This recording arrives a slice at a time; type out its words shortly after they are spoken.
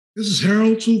This is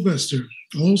Harold Sylvester,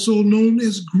 also known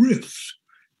as Griff,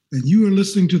 and you are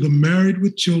listening to the Married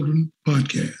with Children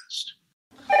podcast.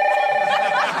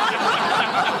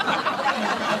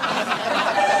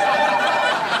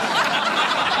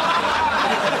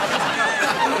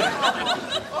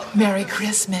 Merry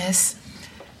Christmas.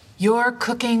 You're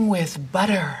cooking with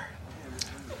butter.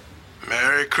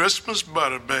 Merry Christmas,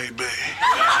 butter baby.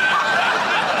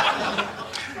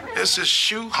 This is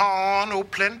Shoe Horn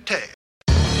O'Plenty.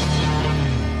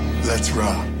 Let's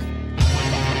rock.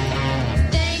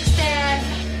 Thanks, Dad.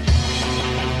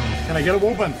 Can I get a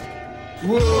whoopin'?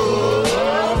 Whoa,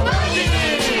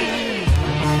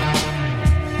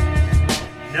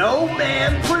 No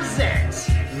Man presents,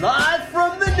 live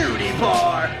from the nudie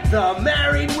bar, the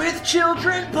Married with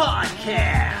Children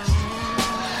podcast.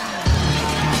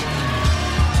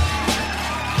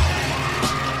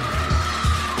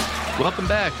 Welcome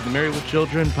back to the Married with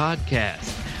Children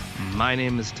podcast. My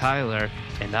name is Tyler,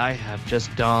 and I have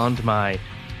just donned my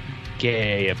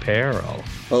gay apparel.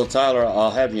 Well, Tyler, I'll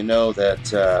have you know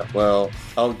that,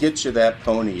 I'll get you that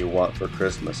pony you want for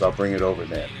Christmas. I'll bring it over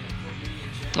then.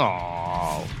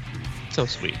 Aww, so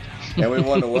sweet. And we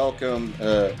want to welcome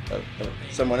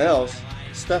someone else,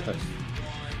 Stefan.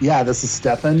 Yeah, this is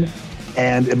Stefan,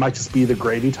 and it might just be the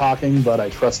Grady talking, but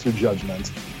I trust your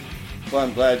judgment. Well,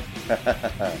 I'm glad.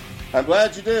 I'm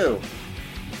glad you do.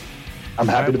 I'm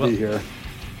happy to be here.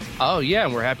 Oh yeah,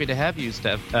 and we're happy to have you,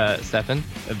 Stefan.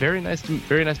 Very nice to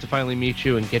finally meet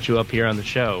you and get you up here on the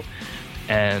show.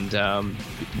 And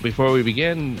before we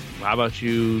begin, how about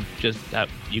you just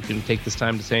you can take this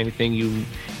time to say anything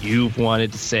you've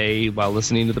wanted to say while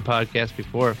listening to the podcast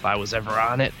before. If I was ever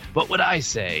on it, what would I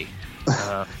say?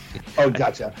 Oh,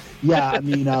 gotcha. Yeah, I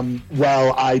mean,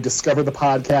 I discovered the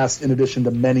podcast in addition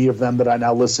to many of them that I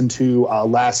now listen to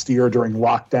last year during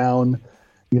lockdown.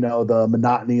 You know, the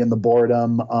monotony and the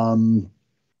boredom,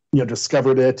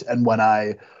 discovered it. And when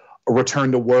I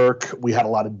returned to work, we had a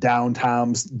lot of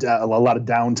downtime.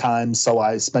 So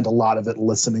I spent a lot of it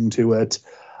listening to it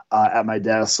at my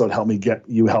desk. So it helped me get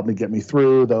me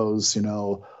through those,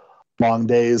 long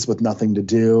days with nothing to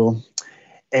do.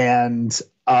 And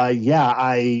I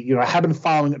have been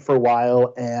following it for a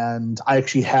while, and I've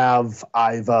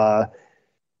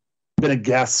been a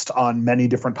guest on many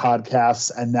different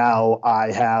podcasts, and now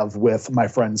I have with my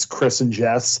friends Chris and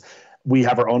Jess. We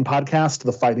have our own podcast,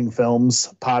 the Fighting Films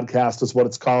podcast is what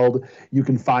it's called. You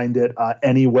can find it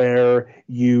anywhere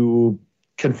you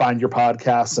can find your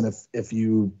podcasts, and if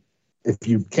you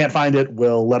can't find it,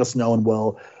 we'll let us know and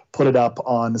we'll put it up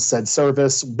on said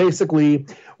service. Basically,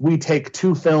 we take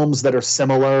two films that are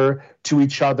similar to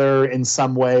each other in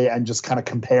some way and just kind of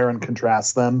compare and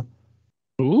contrast them.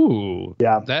 Ooh,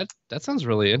 yeah, that sounds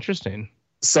really interesting.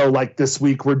 So like this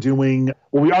week we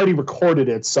already recorded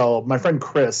it. So my friend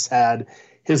Chris had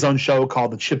his own show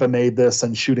called The Chippa Made This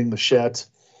and Shooting the Shit.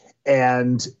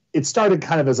 And it started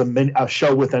kind of as a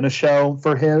show within a show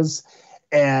for his.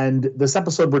 And this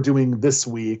episode we're doing this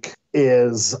week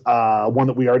is one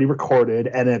that we already recorded.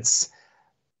 And it's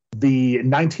the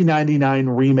 1999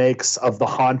 remakes of The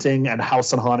Haunting and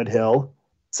House on Haunted Hill.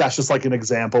 So that's just like an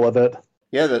example of it.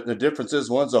 Yeah, the difference is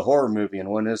one's a horror movie and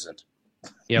one isn't.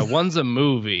 Yeah, one's a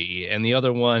movie and the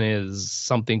other one is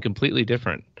something completely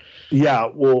different. Yeah,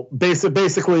 well,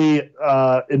 basically,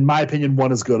 in my opinion,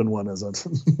 one is good and one isn't.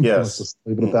 Yes. Let's just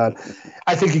leave it at that.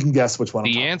 I think you can guess which one.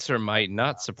 The answer might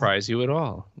not surprise you at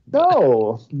all.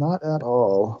 No, not at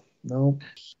all. No.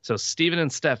 So Stephen and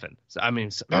Stefan.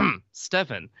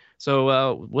 Stefan.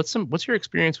 So what's your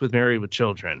experience with Married with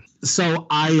Children? So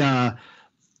I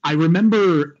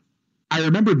remembered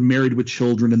Married with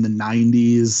Children in the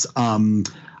 90s.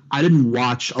 I didn't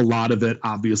watch a lot of it,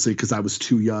 obviously, because I was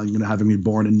too young, having been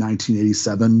born in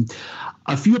 1987.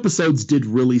 A few episodes did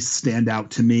really stand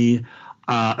out to me,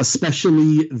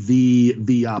 especially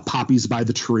the Poppies by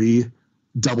the Tree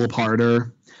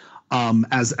double-parter.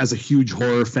 As a huge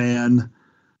horror fan,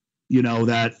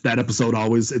 that episode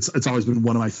it's always been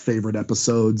one of my favorite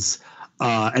episodes.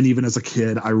 And even as a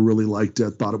kid, I really liked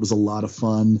it. Thought it was a lot of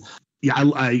fun. Yeah,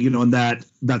 and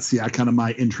that's kind of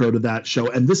my intro to that show.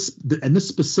 And this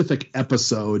specific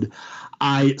episode,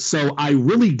 I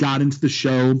really got into the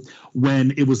show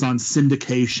when it was on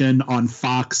syndication on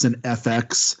Fox and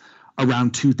FX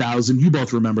around 2000. You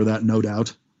both remember that, no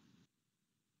doubt.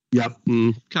 Yep.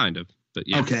 Kind of, but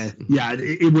yeah. Okay. Yeah,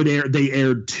 it would air. They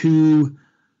aired two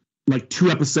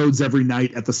episodes every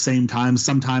night at the same time.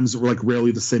 Sometimes,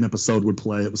 rarely, the same episode would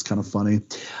play. It was kind of funny.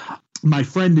 My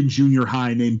friend in junior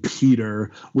high named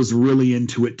Peter was really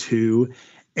into it too.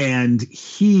 And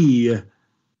he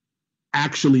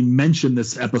actually mentioned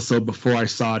this episode before I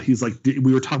saw it. He's like,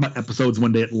 we were talking about episodes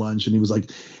one day at lunch, and he was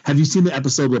like, have you seen the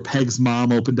episode where Peg's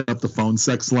mom opened up the phone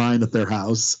sex line at their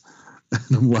house?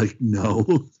 And I'm like,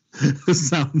 no. This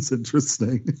sounds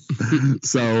interesting.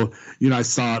 So, I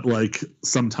saw it like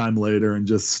sometime later, and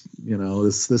just,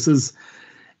 this is,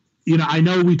 I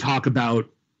know we talk about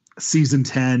season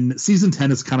 10. Season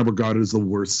 10 is kind of regarded as the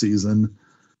worst season,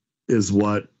 is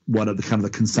what the kind of the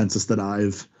consensus that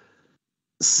I've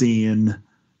seen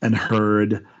and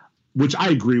heard, which I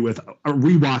agree with.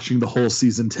 Rewatching the whole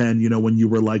season 10, when you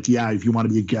were like, yeah, if you want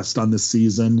to be a guest on this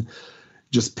season,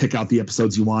 just pick out the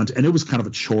episodes you want. And it was kind of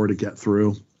a chore to get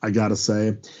through, I gotta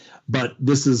say. But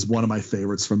this is one of my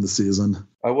favorites from the season.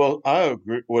 I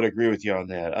would agree with you on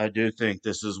that. I do think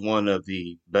this is one of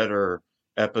the better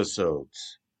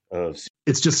episodes of.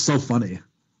 It's just so funny.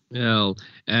 Well,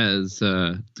 as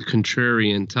the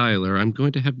contrarian Tyler, I'm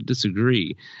going to have to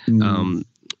disagree.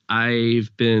 I've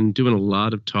been doing a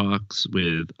lot of talks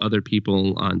with other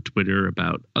people on Twitter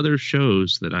about other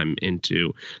shows that I'm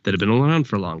into that have been around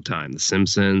for a long time. The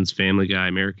Simpsons, Family Guy,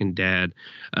 American Dad,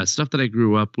 stuff that I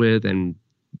grew up with and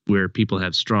where people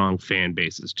have strong fan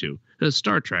bases too.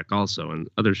 Star Trek also, and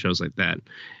other shows like that.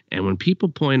 And when people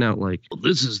point out like, well,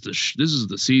 this is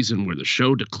the season where the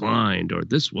show declined, or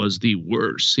this was the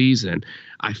worst season,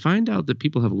 I find out that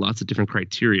people have lots of different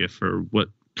criteria for what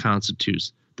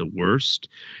constitutes the worst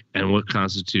and what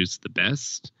constitutes the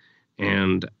best.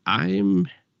 And I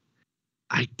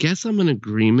guess I'm in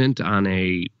agreement on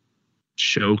a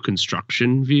show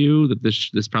construction view that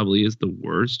this probably is the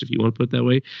worst, if you want to put it that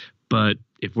way. But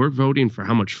if we're voting for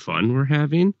how much fun we're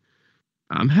having,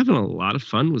 I'm having a lot of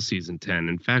fun with season 10.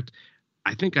 In fact,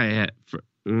 I think I had for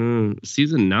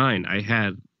season 9, I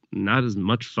had not as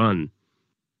much fun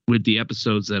with the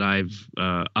episodes that I've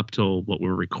up till what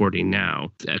we're recording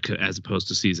now, as opposed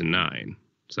to season 9.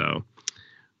 So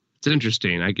it's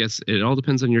interesting. I guess it all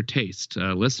depends on your taste.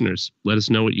 Listeners, let us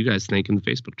know what you guys think in the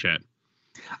Facebook chat.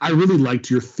 I really liked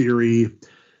your theory,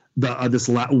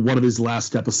 one of these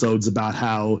last episodes, about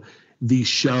how the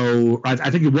show, I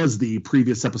think it was the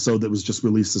previous episode that was just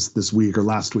released this week or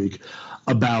last week,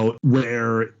 about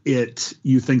where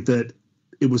you think that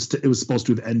it was supposed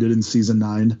to have ended in season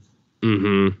 9.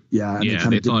 Mm-hmm. Yeah,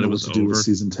 and they thought it was to do with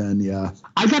season 10. Yeah,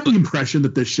 I got the impression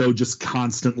that this show just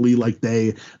constantly, like,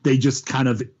 they just kind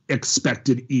of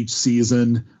expected each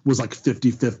season was like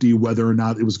 50-50 whether or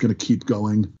not it was going to keep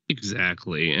going.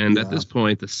 Exactly. And at this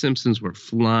point, the Simpsons were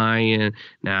flying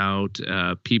out.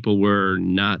 People were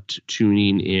not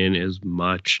tuning in as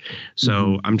much.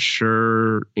 So I'm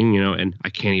sure, and I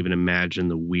can't even imagine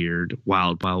the weird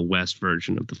Wild Wild West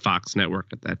version of the Fox network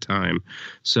at that time.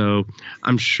 So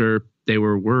I'm sure they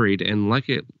were worried, and I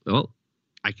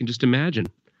can just imagine.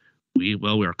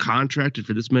 We're contracted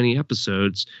for this many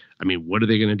episodes. I mean, what are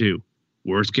they going to do?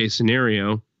 Worst case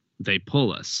scenario, they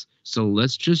pull us. So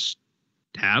let's just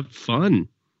have fun,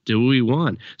 do what we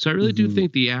want. So I really do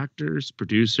think the actors,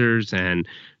 producers, and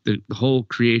the whole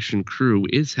creation crew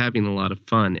is having a lot of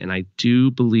fun. And I do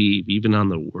believe, even on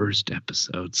the worst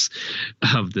episodes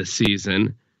of the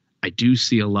season, I do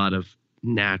see a lot of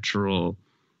natural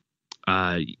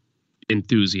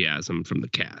enthusiasm from the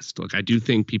cast. Like, I do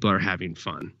think people are having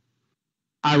fun.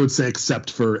 I would say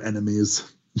except for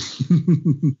Enemies.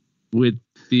 With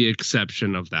the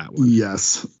exception of that one.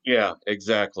 Yes. Yeah,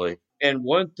 exactly. And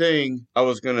one thing I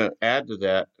was going to add to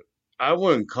that, I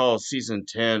wouldn't call season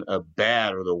 10 a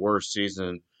bad or the worst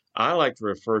season. I like to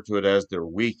refer to it as their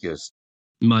weakest.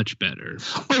 Much better.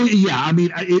 Oh yeah, I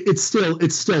mean, it's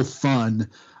still fun.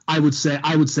 I would say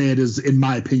it is, in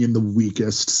my opinion, the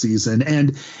weakest season,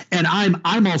 and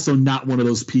I'm also not one of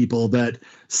those people that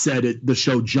said the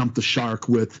show jumped the shark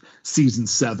with season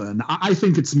 7. I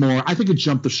think it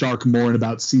jumped the shark more in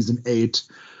about season 8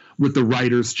 with the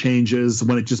writers' changes,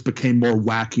 when it just became more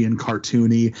wacky and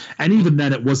cartoony, and even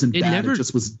then it wasn't bad. It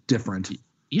just was different.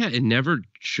 Yeah, it never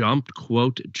jumped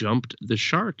the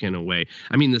shark in a way.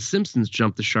 I mean, The Simpsons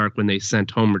jumped the shark when they sent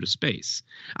Homer to space.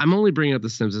 I'm only bringing up The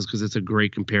Simpsons because it's a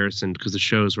great comparison, because the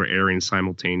shows were airing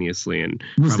simultaneously and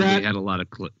had a lot of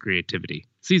creativity.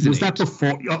 Season 8. That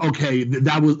before? Okay,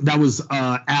 that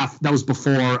was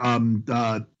before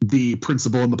The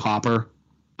Principal and the Pauper.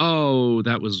 Oh,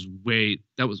 that was.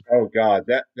 Oh God,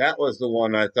 that was the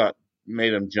one I thought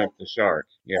made him jump the shark.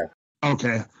 Yeah.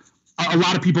 Okay. A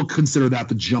lot of people consider that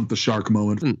the jump the shark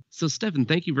moment. So, Stefan,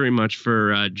 thank you very much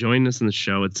for joining us on the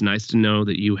show. It's nice to know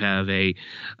that you have a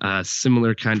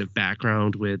similar kind of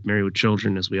background with Married with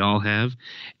Children as we all have,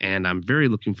 and I'm very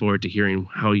looking forward to hearing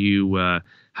how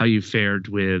you fared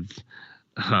with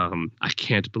I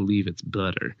Can't Believe It's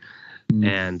Butter.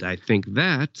 And I think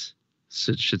that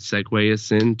So it should segue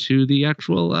us into the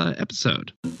actual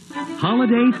episode.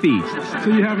 Holiday feasts. So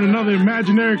you're having another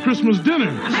imaginary Christmas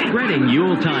dinner. Spreading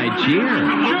Yuletide cheer.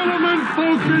 Gentlemen,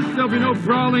 focus. There'll be no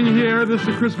brawling here. This is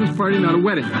a Christmas party, not a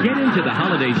wedding. Get into the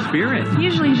holiday spirit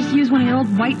Usually you just use one of your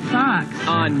old white socks.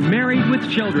 on Married with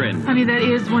Children. Honey, that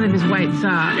is one of his white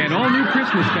socks. An all-new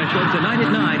Christmas special tonight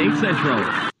at 9, 8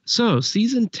 Central. So,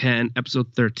 Season 10,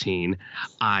 Episode 13,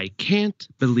 I Can't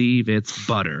Believe It's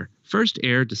Butter. First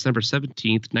aired December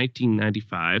 17th,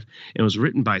 1995, and was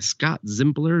written by Scott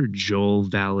Zimbler, Joel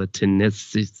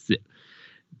Valentinici.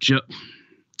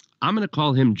 I'm going to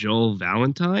call him Joel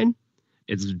Valentine.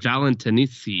 It's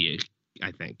Valentinici,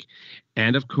 I think.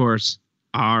 And, of course,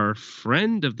 our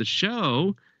friend of the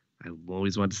show, I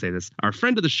always want to say this, our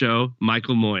friend of the show,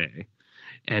 Michael Moye,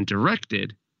 and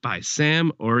directed by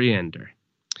Sam Oriender.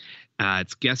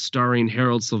 It's guest starring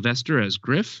Harold Sylvester as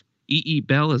Griff, E.E.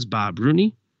 Bell as Bob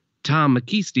Rooney, Tom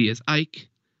McKeesty as Ike,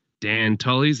 Dan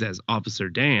Tullies as Officer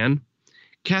Dan,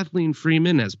 Kathleen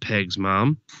Freeman as Peg's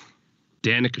mom,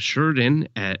 Danica Sheridan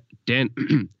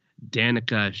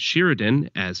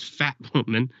as Fat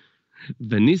Woman,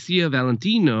 Vinicia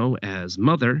Valentino as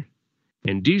Mother,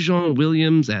 and Dijon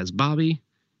Williams as Bobby,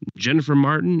 Jennifer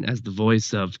Martin as the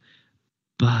voice of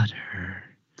Butter,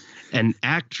 an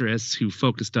actress who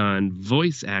focused on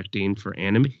voice acting for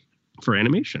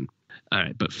animation. All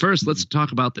right, but first, let's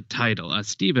talk about the title.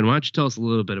 Steven, why don't you tell us a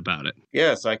little bit about it?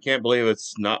 Yes, I can't believe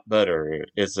it's not butter.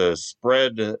 It's a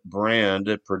spread brand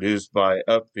produced by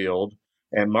Upfield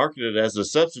and marketed as a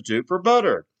substitute for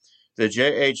butter. The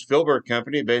J.H. Filbert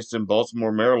Company, based in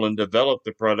Baltimore, Maryland, developed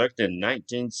the product in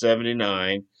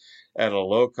 1979 at a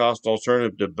low-cost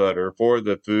alternative to butter for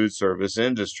the food service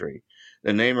industry.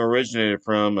 The name originated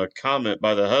from a comment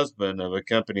by the husband of a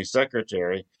company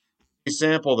secretary. He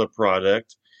sampled the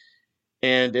product,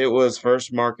 and it was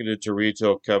first marketed to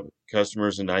retail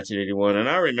customers in 1981. And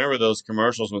I remember those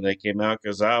commercials when they came out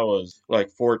because I was like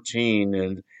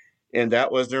 14, and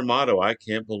that was their motto. I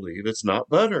can't believe it's not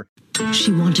butter.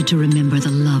 She wanted to remember the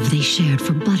love they shared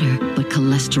for butter, but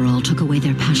cholesterol took away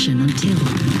their passion until...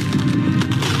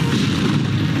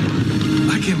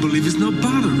 I can't believe it's not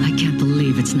butter. I can't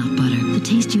believe it's not butter. The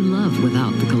taste you love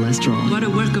without the cholesterol. What a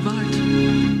work of art.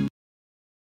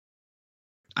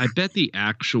 I bet the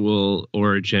actual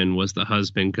origin was the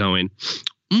husband going,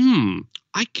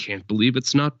 I can't believe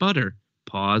it's not butter.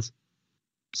 Pause.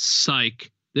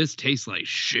 Psych. This tastes like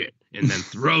shit. And then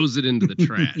throws it into the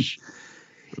trash.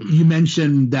 You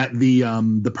mentioned that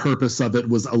the purpose of it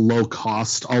was a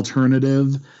low-cost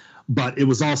alternative, but it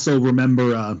was also,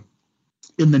 remember,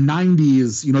 in the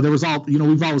 90s, there was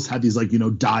we've always had these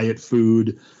diet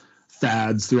food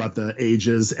fads throughout the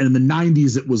ages. And in the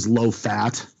 90s, it was low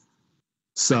fat.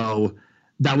 So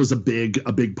that was a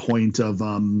big point of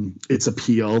its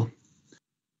appeal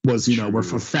was, where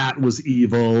for fat was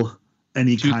evil,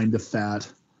 any kind of fat.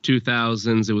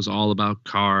 2000s, it was all about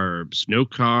carbs. No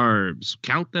carbs.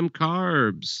 Count them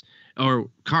carbs. Or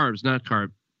carbs, not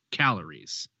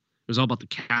calories. It was all about the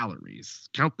calories.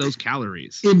 Count those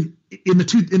calories. In the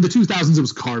 2000s, it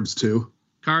was carbs too.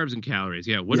 Carbs and calories.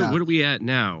 Yeah. What are we at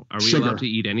now? Are we Sugar. allowed to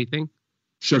eat anything?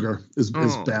 Sugar is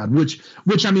bad, which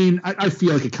I mean, I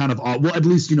feel like it kind of, at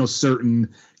least,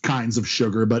 certain kinds of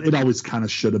sugar, but it always kind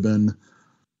of should have been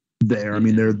there. I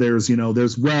mean,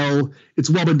 it's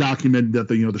well been documented that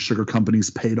the sugar companies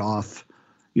paid off,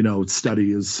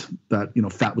 studies that,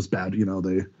 fat was bad,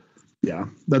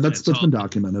 that's been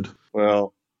documented.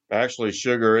 Well, actually,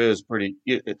 sugar is pretty,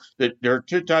 there are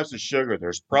two types of sugar.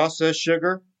 There's processed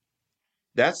sugar.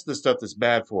 That's the stuff that's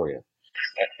bad for you.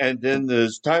 And then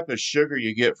there's type of sugar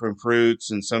you get from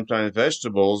fruits and sometimes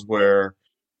vegetables where,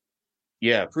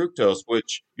 fructose,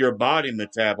 which your body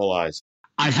metabolizes.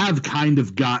 I have kind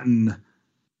of gotten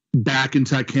back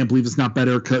into I can't believe it's not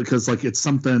better because it's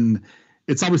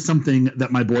always something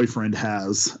that my boyfriend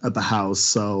has at the house.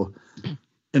 So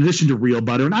in addition to real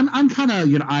butter, and I'm kind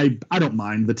of, I don't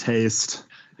mind the taste.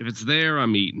 If it's there,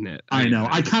 I'm eating it. I know.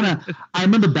 I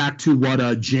remember back to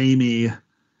what Jamie...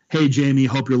 Hey, Jamie,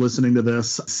 hope you're listening to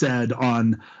this, said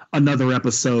on another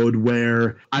episode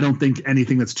where I don't think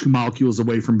anything that's 2 molecules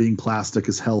away from being plastic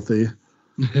is healthy.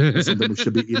 Something we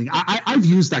should be eating. I've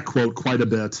used that quote quite a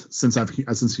bit since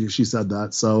she said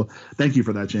that. So thank you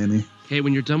for that, Jamie. Hey,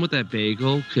 when you're done with that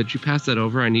bagel, could you pass that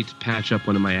over? I need to patch up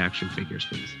one of my action figures,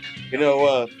 please.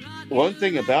 One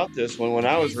thing about this one, when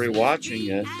I was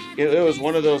rewatching it was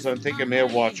one of those I think I may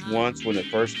have watched once when it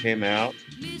first came out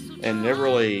and never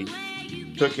really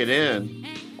took it in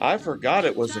I forgot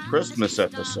it was a Christmas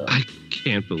episode. I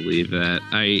can't believe that.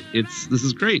 This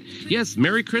is great. Yes,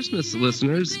 Merry Christmas,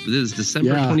 listeners. This is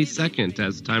December 22nd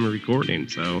as the time of recording.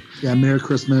 So yeah, Merry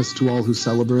Christmas to all who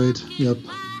celebrate. Yep.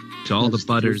 To all the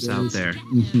butters out there.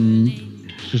 Mm-hmm.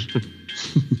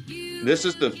 This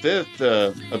is the 5th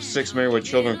of 6 Married with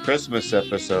Children Christmas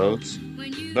episodes.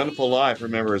 Bountiful Life,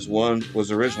 remember,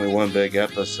 was originally one big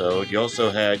episode. You also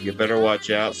had You Better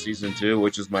Watch Out, Season 2,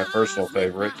 which is my personal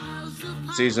favorite.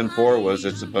 Season 4 was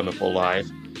It's a Bountiful Life.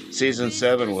 Season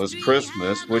 7 was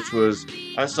Christmas, which was,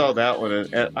 I saw that one,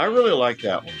 and I really like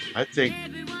that one. I think,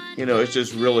 it's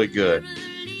just really good.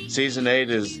 Season 8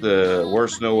 is the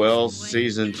Worst Noels.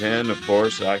 Season 10, of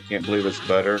course, I Can't Believe It's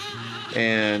Better.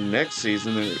 And next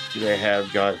season, they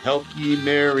have got Help Ye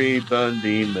Merry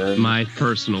Bundyman. My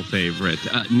personal favorite.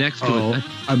 Next to it,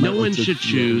 no one should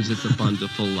choose It's a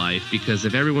Bountiful Life, because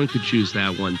if everyone could choose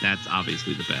that one, that's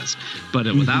obviously the best. But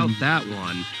without that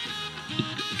one,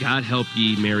 God Help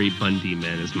Ye Merry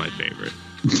Bundyman is my favorite.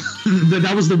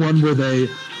 That was the one where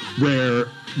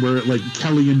like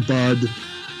Kelly and Bud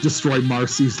destroy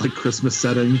Marcy's like Christmas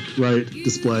setting, right?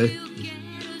 Display.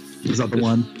 Is that the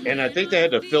one? And I think they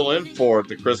had to fill in for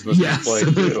the Christmas display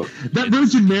too. That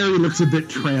Virgin Mary looks a bit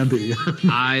tramby.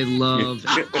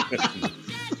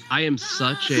 I am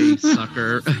such a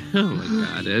sucker. Oh my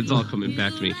God, it's all coming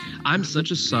back to me. I'm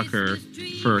such a sucker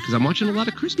because I'm watching a lot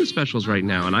of Christmas specials right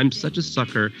now, and I'm such a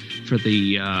sucker for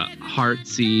the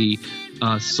heartsy,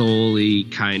 soul-y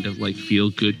kind of like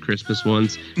feel-good Christmas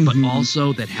ones, but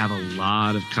also that have a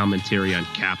lot of commentary on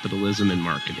capitalism and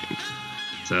marketing.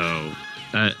 So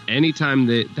anytime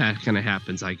that kind of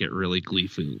happens, I get really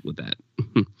gleeful with that.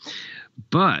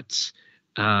 But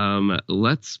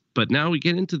now we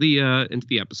get into the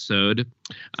episode.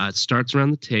 It starts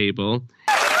around the table.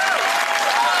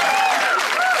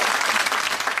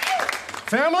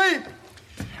 Family,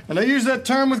 and I use that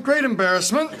term with great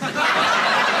embarrassment.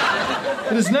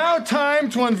 It is now time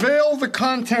to unveil the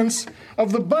contents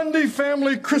of the Bundy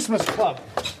Family Christmas Club.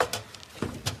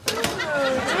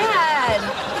 Dad,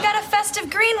 we got a festive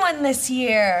green one this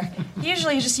year.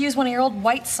 Usually you just use one of your old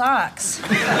white socks.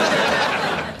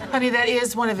 Honey, that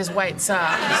is one of his white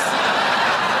socks.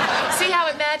 See how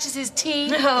it matches his tee?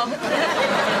 No.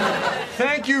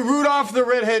 Thank you, Rudolph the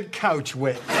Redhead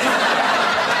Couchwit.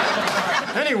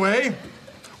 Anyway,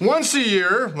 once a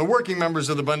year, the working members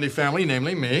of the Bundy family,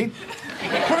 namely me,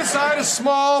 put aside a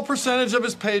small percentage of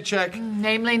his paycheck.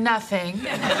 Namely nothing.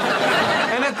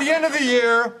 And at the end of the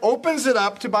year, opens it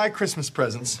up to buy Christmas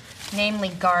presents. Namely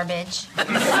garbage.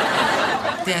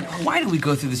 Dad, why do we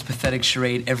go through this pathetic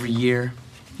charade every year?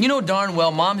 You know darn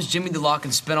well Mom's Jimmy the Lock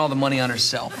and spent all the money on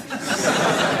herself.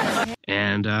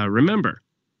 And remember,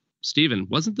 Stephen,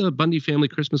 wasn't the Bundy Family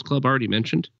Christmas Club already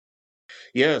mentioned?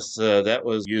 Yes, that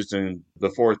was used in the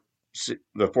fourth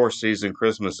season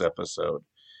Christmas episode.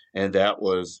 And that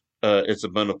was It's a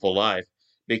Bountiful Life,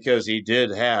 because he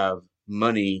did have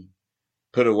money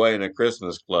put away in a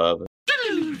Christmas club.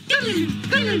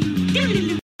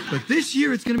 But this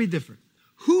year it's going to be different.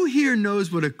 Who here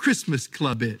knows what a Christmas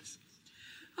club is?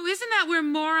 Oh, isn't that where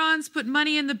morons put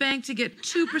money in the bank to get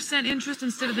 2% interest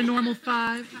instead of the normal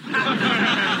 5%?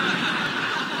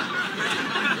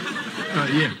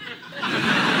 Yeah.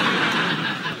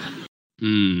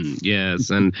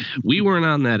 Yes, and we weren't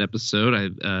on that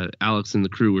episode. Alex and the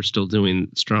crew were still doing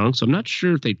strong, so I'm not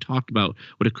sure if they talked about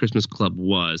what a Christmas club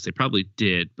was. They probably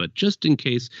did, but just in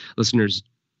case listeners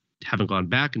haven't gone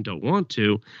back and don't want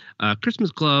to,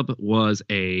 Christmas club was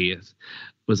a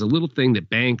little thing that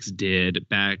banks did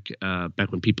back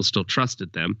when people still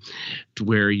trusted them, to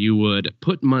where you would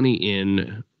put money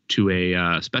in to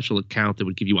a special account that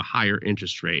would give you a higher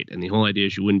interest rate. And the whole idea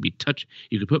is you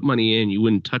could put money in, you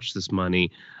wouldn't touch this money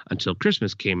until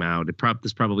Christmas came out.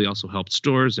 This probably also helped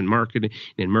stores and marketing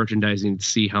and merchandising to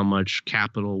see how much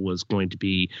capital was going to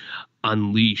be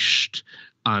unleashed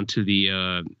onto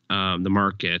the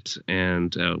market.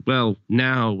 And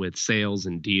now with sales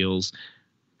and deals,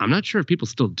 I'm not sure if people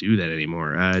still do that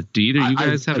anymore. Do either you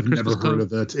guys have a Christmas club?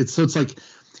 I've never heard of it.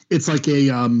 It's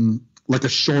like a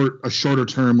shorter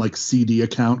term like CD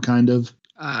account kind of.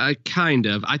 Kind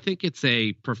of. I think it's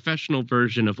a professional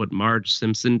version of what Marge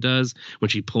Simpson does when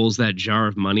she pulls that jar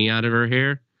of money out of her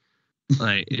hair.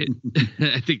 I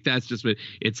think that's just what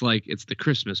it's like. It's the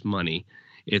Christmas money.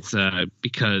 It's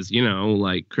because,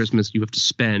 like Christmas, you have to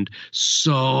spend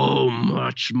so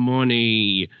much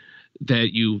money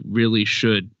that you really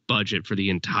should budget for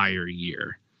the entire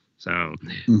year. So,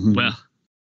 well.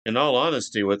 In all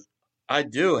honesty, I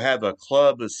do have a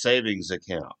club savings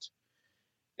account.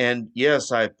 And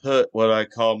yes, I put what I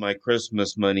call my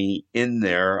Christmas money in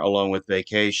there along with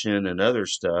vacation and other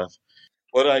stuff.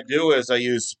 What I do is I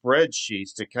use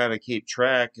spreadsheets to kind of keep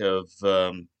track of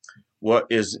what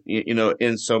is,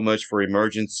 in so much for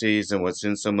emergencies and what's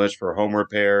in so much for home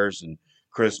repairs and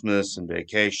Christmas and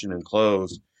vacation and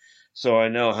clothes. So I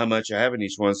know how much I have in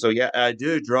each one. So yeah, I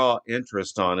do draw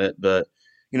interest on it, but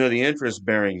the interest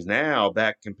bearings now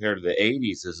back compared to the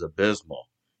 80s is abysmal.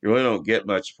 You really don't get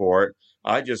much for it.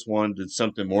 I just wanted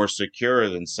something more secure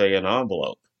than, say, an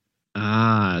envelope.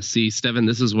 See, Stephen,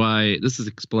 this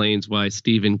explains why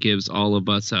Stephen gives all of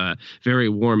us a very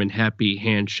warm and happy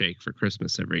handshake for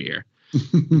Christmas every year.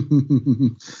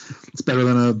 It's better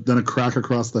than a crack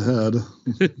across the head.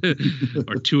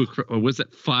 or was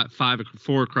it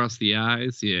four across the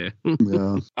eyes? Yeah.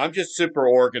 Yeah. I'm just super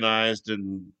organized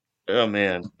and, oh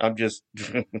man, I'm just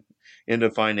into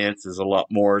finances a lot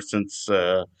more since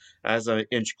as I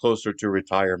inch closer to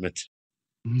retirement.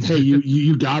 Hey,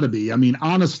 you gotta be. I mean,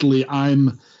 honestly,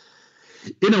 in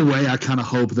a way, I kind of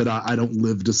hope that I don't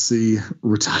live to see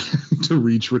to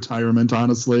reach retirement,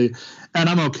 honestly. And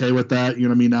I'm okay with that. You know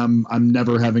what I mean? I'm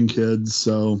never having kids,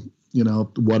 so,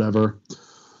 whatever.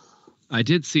 I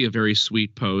did see a very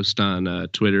sweet post on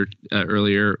Twitter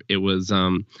earlier. It was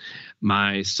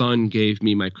my son gave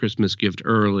me my Christmas gift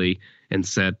early and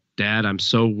said, "Dad, I'm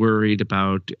so worried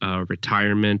about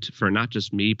retirement for not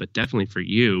just me, but definitely for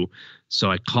you. So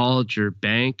I called your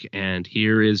bank and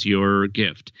here is your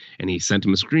gift." And he sent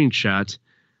him a screenshot.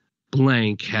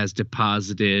 Blank has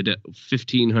deposited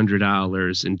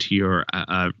 $1,500 into your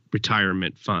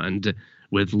retirement fund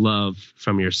with love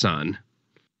from your son.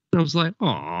 And I was like,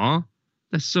 "Aw,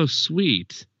 that's so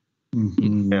sweet."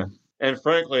 Mm-hmm. Yeah. And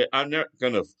frankly, I'm not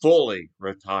going to fully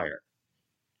retire.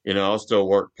 I'll still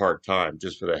work part-time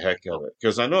just for the heck of it.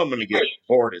 Because I know I'm going to get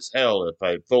bored as hell if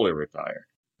I fully retire.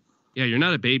 Yeah, you're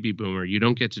not a baby boomer. You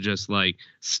don't get to just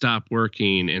stop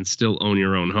working and still own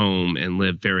your own home and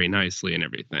live very nicely and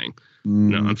everything.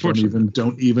 No, unfortunately.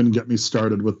 Don't even get me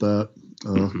started with that.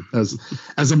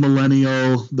 As a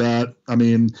millennial,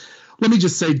 let me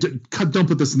just say, don't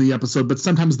put this in the episode, but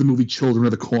sometimes the movie Children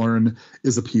of the Corn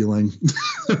is appealing.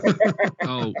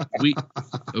 Oh,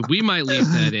 we might leave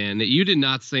that in. You did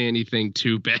not say anything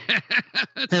too bad.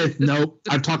 Hey, no,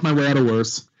 I've talked my way out of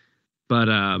worse. But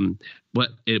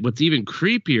what's even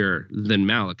creepier than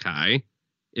Malachi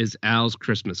is Al's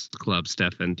Christmas Club,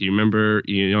 Stefan. Do you remember?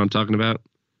 You know what I'm talking about?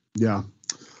 Yeah.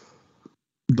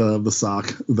 The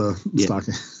sock,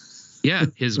 stocking. Yeah,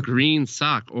 his green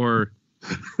sock, or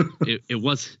it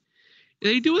was.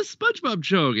 They do a SpongeBob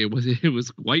joke. It was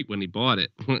white when he bought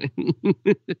it.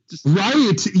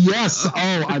 Right? Yes.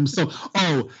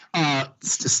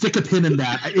 Stick a pin in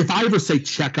that. If I ever say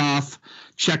check off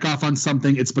on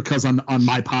something, it's because on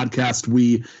my podcast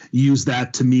we use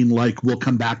that to mean we'll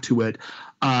come back to it.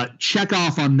 Check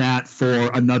off on that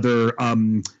for another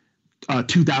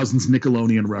 2000s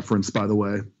Nickelodeon reference, by the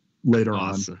way, later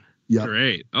awesome. On. Yeah.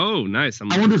 Great. Oh, nice.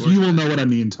 I wonder if you will know what I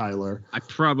mean, Tyler. I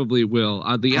probably will.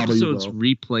 The episode's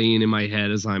replaying in my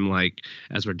head as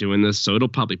we're doing this, so it'll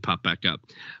probably pop back up.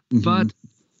 Mm-hmm. But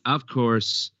of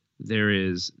course, there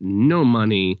is no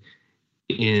money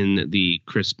in the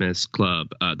Christmas club,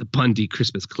 the Bundy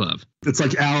Christmas Club. It's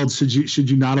like, Al, should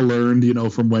you not have learned,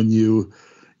 from when you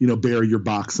bury your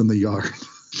box in the yard?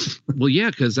 Well, yeah,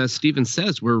 because as Stephen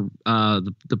says, we're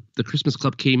the Christmas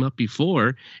Club came up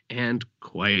before, and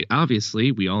quite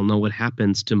obviously, we all know what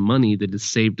happens to money that is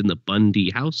saved in the Bundy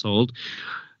household.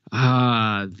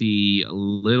 The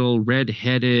little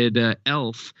red-headed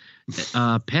elf,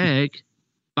 Peg,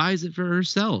 buys it for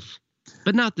herself,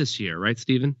 but not this year, right,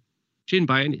 Stephen? She didn't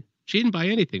buy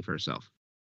anything for herself.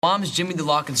 Mom's Jimmy the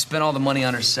Lock and spent all the money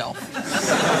on herself.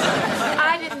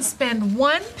 I didn't spend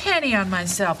one penny on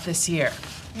myself this year.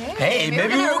 Hey,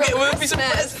 maybe we'll be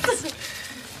surprised.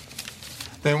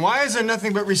 Then why is there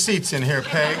nothing but receipts in here,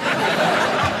 Peg?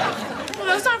 Well,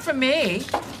 those aren't for me.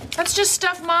 That's just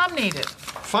stuff Mom needed.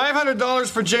 $500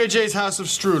 for JJ's House of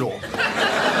Strudel.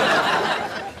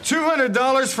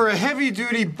 $200 for a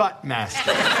heavy-duty butt mask.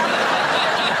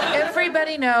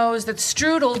 Everybody knows that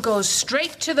strudel goes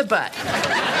straight to the butt.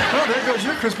 Oh, there goes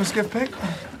your Christmas gift, Peg.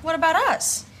 What about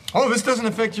us? Oh, this doesn't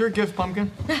affect your gift, Pumpkin.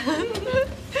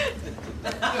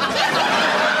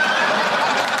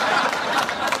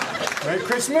 Merry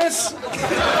Christmas.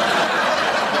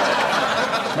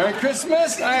 Merry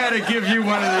Christmas. I had to give you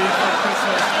one of these for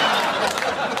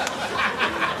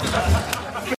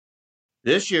Christmas.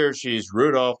 This year, she's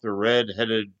Rudolph the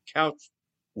Red-Headed Couch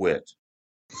Wit.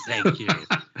 Thank you.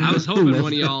 I was hoping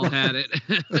one of y'all had it.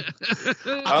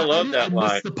 I love that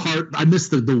line. I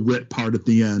missed the wit part at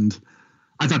the end.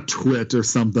 I thought twit or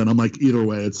something. I'm like, either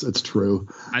way, it's true.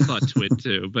 I thought twit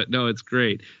too, but no, it's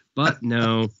great. But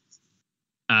no,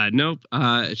 nope.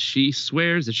 She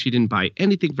swears that she didn't buy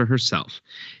anything for herself.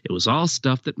 It was all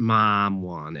stuff that Mom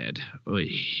wanted.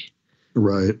 Oy.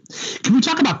 Right. Can we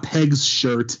talk about Peg's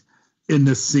shirt in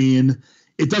this scene?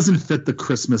 It doesn't fit the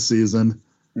Christmas season.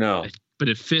 No. But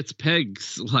it fits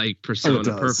Peg's like persona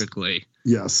perfectly.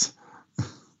 Yes.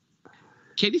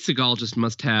 Katie Sagal just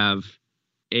must have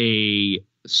a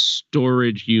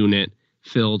storage unit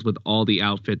filled with all the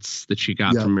outfits that she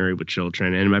got from Married with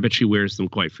Children, and I bet she wears them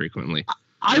quite frequently.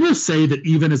 I will say that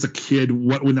even as a kid,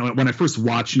 when I first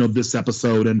watched, this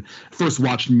episode and first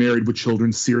watched Married with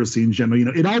Children seriously in general,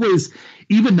 it always,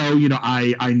 even though,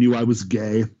 I knew I was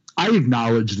gay, I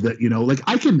acknowledged that,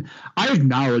 I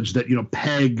acknowledge that,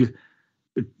 Peg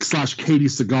 / Katie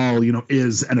Sagal,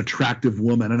 is an attractive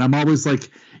woman. And I'm always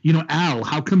like, Al,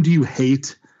 how come do you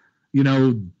hate,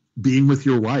 being with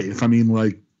your wife? I mean,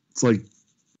 it's like,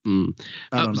 I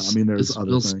don't know. I mean, there's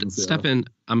other things. Stefan,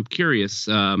 I'm curious,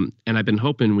 and I've been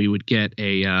hoping we would get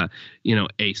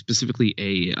specifically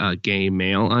a gay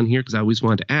male on here, because I always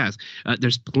wanted to ask.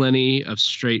 There's plenty of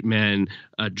straight men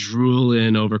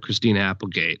drooling over Christina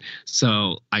Applegate.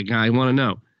 So I want to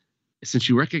know, since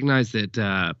you recognize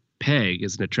that Peg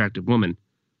is an attractive woman,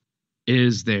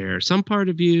 is there some part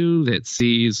of you that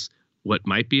sees what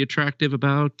might be attractive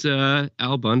about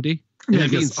Al Bundy? Yeah,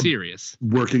 being serious.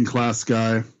 Working class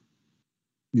guy,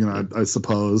 I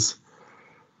suppose.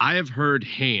 I've heard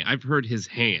his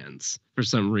hands for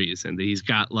some reason, that he's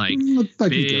got like I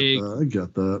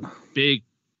get that. Big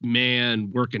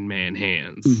man, working man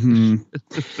hands.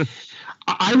 Mm-hmm.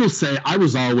 I will say I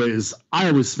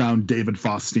always found David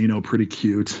Faustino pretty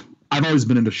cute. I've always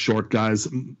been into short guys.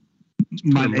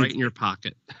 Right in your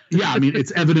pocket. Yeah, I mean,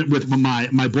 it's evident with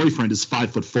my boyfriend is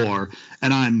 5'4",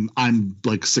 and I'm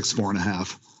like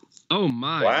 6'4.5". Oh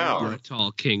my! Wow, you're a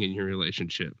tall king in your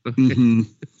relationship. Mm-hmm.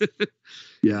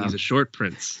 Yeah, he's a short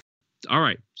prince. All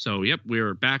right, so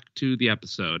we're back to the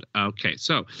episode. Okay,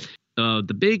 so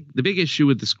the big issue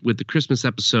with the Christmas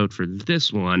episode for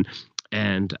this one,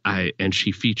 and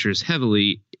she features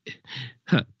heavily,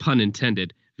 pun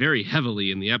intended, very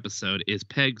heavily in the episode, is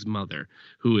Peg's mother,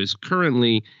 who is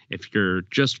currently, if you're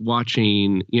just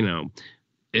watching,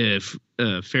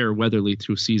 Fair Weatherly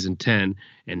through season 10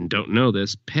 and don't know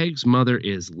this, Peg's mother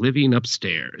is living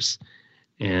upstairs.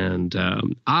 And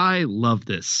I love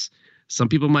this. Some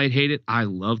people might hate it. I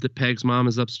love that Peg's mom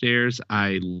is upstairs.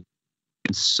 I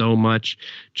so much,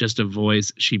 just a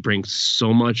voice. She brings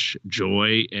so much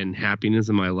joy and happiness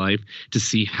in my life to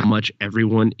see how much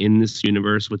everyone in this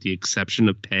universe, with the exception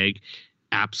of Peg,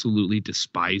 absolutely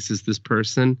despises this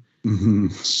person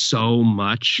so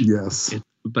much. Yes.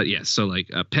 So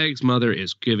Peg's mother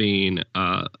is putting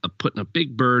a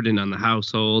big burden on the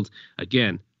household.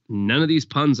 Again, none of these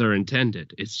puns are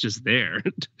intended. It's just there.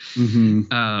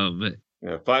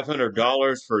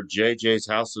 $500 for JJ's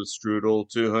House of Strudel,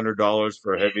 $200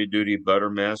 for Heavy Duty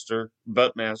Buttmaster.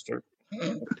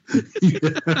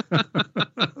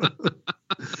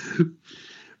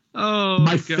 Oh,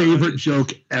 my favorite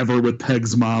joke ever with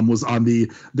Peg's mom was on the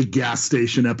gas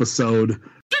station episode.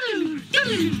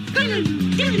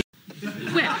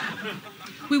 Well,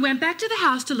 we went back to the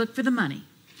house to look for the money,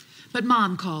 but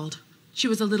Mom called. She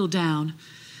was a little down.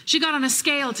 She got on a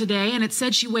scale today, and it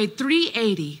said she weighed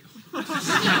 380.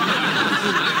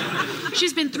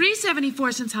 She's been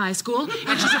 374 since high school,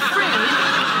 and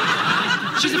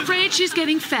she's afraid she's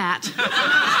getting fat.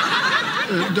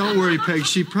 Don't worry, Peg.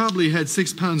 She probably had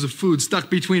 6 pounds of food stuck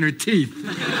between her teeth.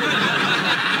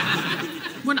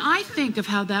 When I think of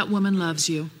how that woman loves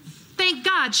you, thank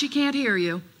God she can't hear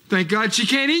you. Thank God she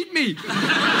can't eat me.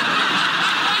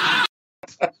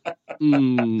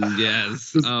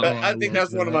 Yes. I think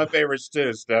that's one of my favorites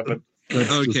too, Stefan. That's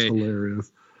just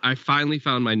hilarious. I finally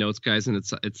found my notes, guys, and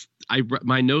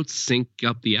my notes sync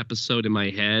up the episode in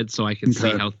my head so I can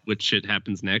see what shit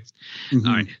happens next. All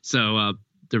right, so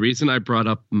the reason I brought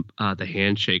up the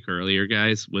handshake earlier,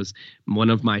 guys, was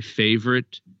one of my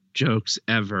favorite jokes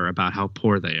ever about how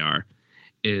poor they are.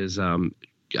 Is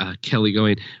Kelly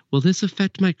going, "Will this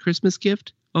affect my Christmas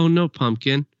gift?" "Oh no,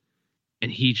 pumpkin,"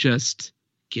 and he just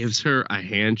gives her a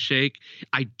handshake.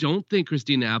 I don't think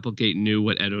Christina Applegate knew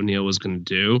what Ed O'Neill was going to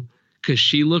do, because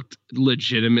she looked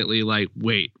legitimately like,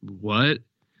 wait, what?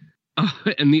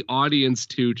 And the audience,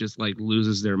 too, just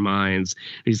loses their minds.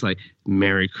 He's like,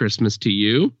 "Merry Christmas to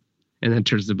you." And then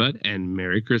turns to Bud, "And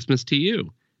Merry Christmas to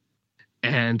you."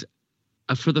 And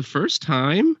for the first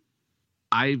time,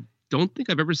 I don't think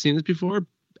I've ever seen this before.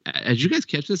 As you guys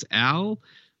catch this, Al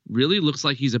really looks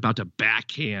like he's about to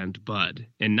backhand Bud,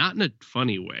 and not in a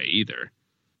funny way either.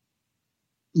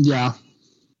 Yeah.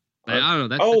 I don't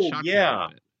know. That yeah.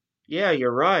 Yeah,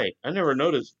 you're right. I never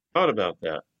thought about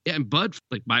that. Yeah, and Bud,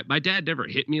 like my dad never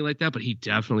hit me like that, but he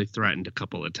definitely threatened a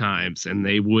couple of times, and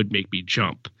they would make me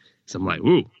jump. So I'm like,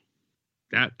 ooh,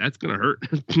 that's gonna hurt.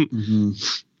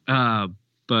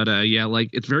 But yeah, like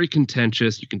it's very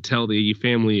contentious. You can tell the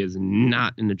family is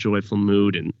not in a joyful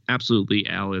mood, and absolutely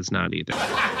Al is not either.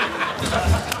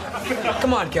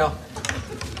 Come on, Cal.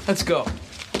 Let's go.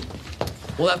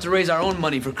 We'll have to raise our own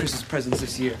money for Christmas presents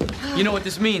this year. You know what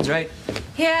this means, right?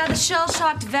 Yeah, the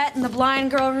shell-shocked vet and the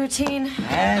blind girl routine.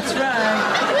 That's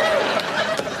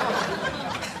right.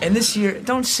 And this year,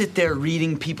 don't sit there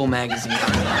reading People magazine.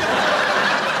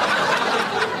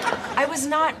 I was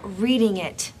not reading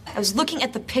it. I was looking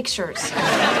at the pictures.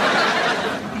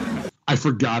 I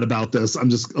forgot about this. I'm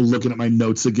just looking at my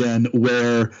notes again,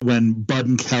 where when Bud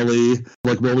and Kelly,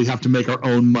 like, well, we have to make our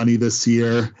own money this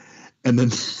year. And then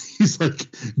he's like,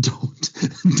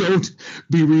 don't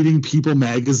be reading People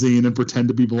magazine and pretend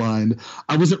to be blind.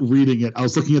 I wasn't reading it. I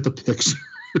was looking at the picture.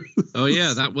 Oh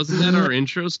yeah, wasn't that our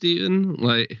intro, Steven?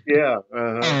 Like, yeah.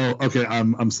 Oh, okay.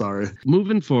 I'm sorry.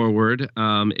 Moving forward,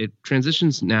 it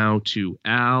transitions now to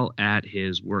Al at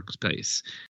his workspace.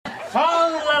 Fa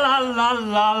la la la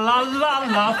la la la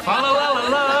la, fa la la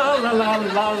la la la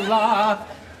la la.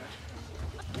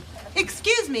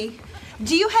 Excuse me,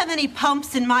 do you have any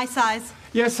pumps in my size?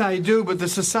 Yes, I do, but the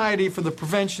Society for the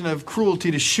Prevention of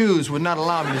Cruelty to Shoes would not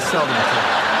allow me to sell them to you.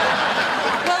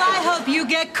 You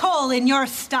get coal in your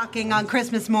stocking on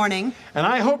Christmas morning. And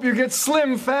I hope you get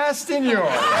slim fast in yours.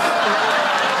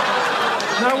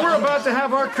 Now, we're about to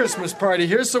have our Christmas party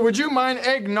here, so would you mind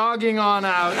eggnogging on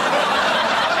out?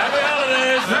 Happy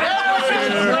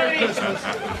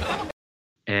holidays!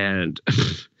 And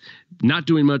not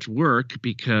doing much work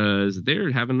because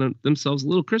they're having themselves a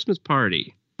little Christmas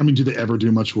party. I mean, do they ever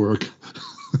do much work?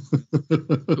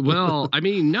 Well, I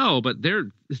mean, no, but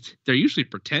they're usually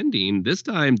pretending. This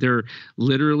time they're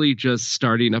literally just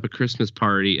starting up a Christmas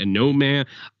party. And no ma'am,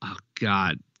 oh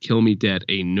God, kill me dead.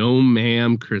 A no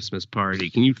ma'am Christmas party.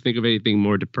 Can you think of anything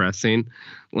more depressing?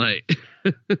 Like,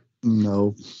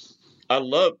 no. I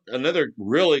love another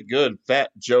really good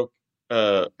fat joke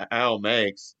Al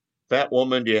makes. Fat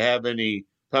woman, do you have any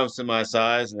pumps in my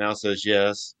size? And Al says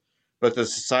yes. But the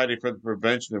Society for the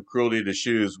Prevention of Cruelty to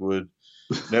Shoes would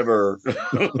never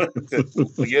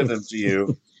give them to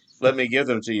you. Let me give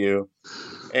them to you.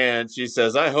 And she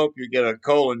says, I hope you get a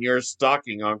coal in your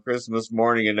stocking on Christmas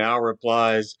morning. And Al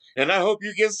replies, and I hope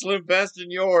you get slim fast in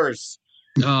yours.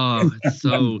 Oh,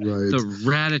 so Right. the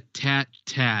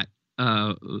rat-a-tat-tat.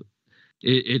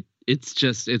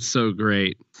 It's so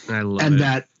great. I love and it.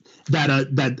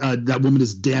 that woman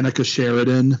is Danica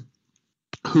Sheridan,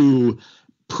 who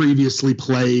previously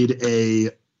played a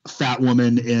fat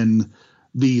woman in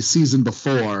the season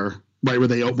before, right,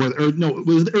 where it was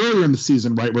earlier in the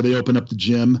season, right, where they opened up the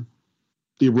gym,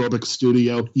 the aerobic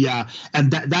studio. Yeah,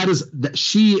 and that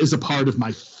she is a part of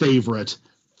my favorite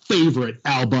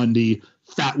Al Bundy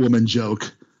fat woman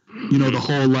joke. You know, the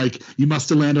whole, like, you must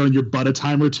have landed on your butt a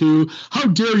time or two. How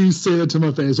dare you say that to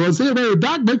my face? Well, I say it very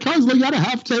back because we got to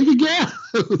have to take a gas.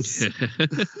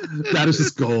 That is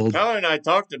just gold. Helen and I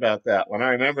talked about that one. I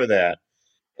remember that.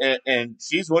 And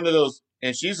she's one of those,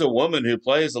 and she's a woman who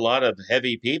plays a lot of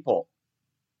heavy people.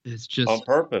 It's just on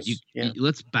purpose.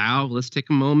 Let's bow. Let's take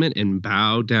a moment and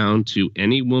bow down to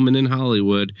any woman in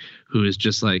Hollywood who is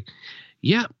just like,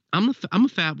 yeah, I'm a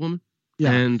fat woman.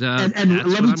 Yeah. And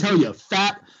let me tell you,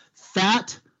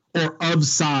 fat or of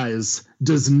size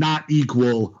does not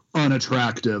equal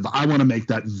unattractive. I want to make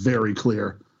that very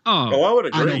clear. Oh, I would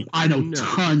agree. I know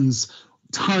tons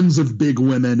of big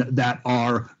women that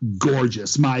are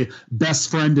gorgeous. My best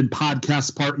friend and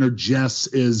podcast partner Jess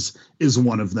is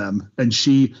one of them, and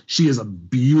she is a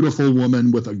beautiful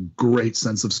woman with a great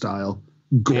sense of style.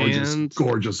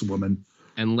 Gorgeous woman.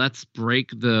 And let's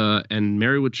break and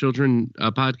Married with Children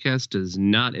podcast does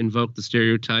not invoke the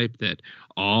stereotype that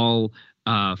all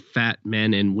fat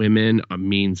men and women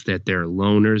means that they're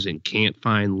loners and can't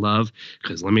find love.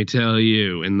 Because let me tell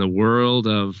you, in the world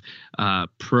of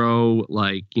pro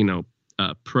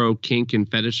kink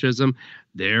and fetishism,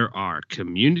 there are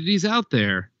communities out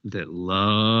there that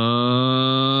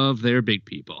love their big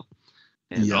people.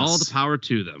 And all the power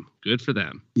to them. Good for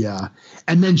them. Yeah.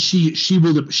 And then she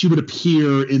would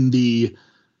appear in the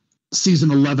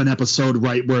season 11 episode,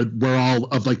 right, where all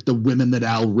of like the women that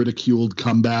Al ridiculed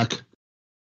come back.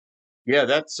 Yeah,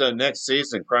 that's next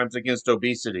season, Crimes Against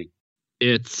Obesity.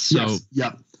 It's so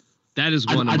Yep. That is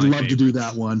one I'd of my love favorites. to do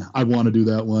that one. I want to do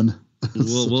that one.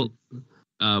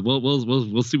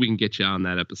 We'll see if we can get you on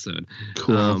that episode.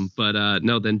 Cool.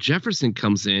 No, then Jefferson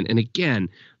comes in, and again,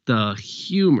 the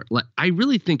humor. Like, I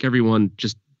really think everyone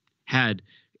just had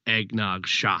eggnog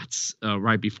shots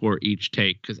right before each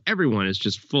take because everyone is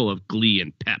just full of glee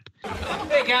and pep.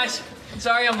 Hey guys,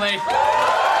 sorry I'm late.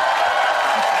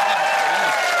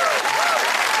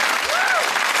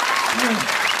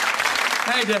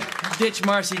 I had to ditch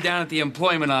Marcy down at the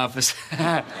employment office.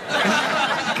 God,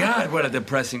 what a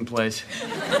depressing place.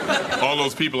 All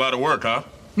those people out of work, huh?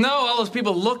 No, all those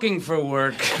people looking for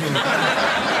work.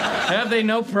 Have they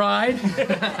no pride?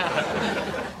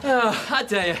 I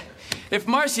tell you, if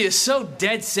Marcy is so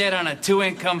dead set on a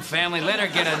 2-income family, let her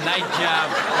get a night job.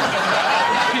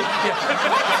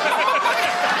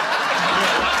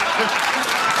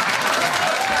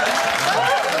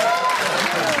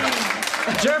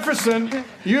 Jefferson,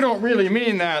 you don't really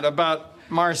mean that about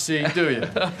Marcy, do you?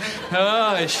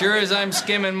 Oh, as sure as I'm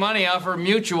skimming money off her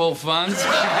mutual funds.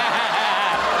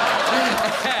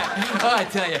 Oh, I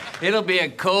tell you, it'll be a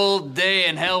cold day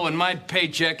in hell when my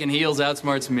paycheck and heels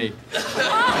outsmarts me.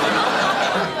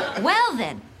 Well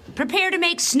then, prepare to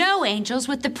make snow angels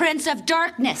with the Prince of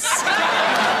Darkness.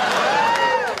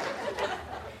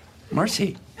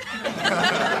 Marcy.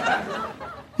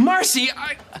 Marcy,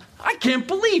 I can't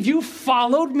believe you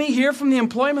followed me here from the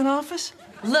employment office.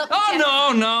 Look,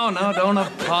 Oh, no, don't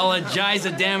apologize.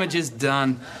 The damage is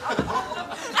done.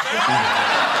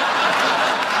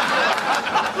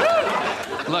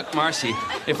 Look, Marcy,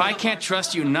 if I can't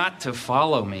trust you not to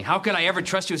follow me, how could I ever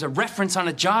trust you as a reference on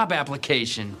a job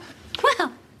application?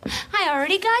 Well, I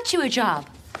already got you a job.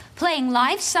 Playing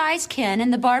life-size Ken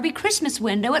in the Barbie Christmas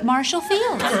window at Marshall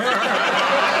Field.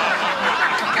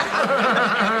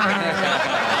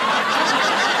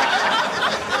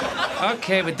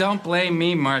 Okay, but don't blame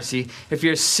me, Marcy, if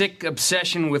your sick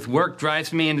obsession with work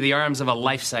drives me into the arms of a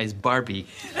life-size Barbie.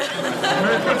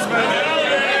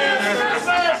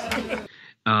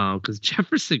 Because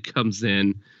Jefferson comes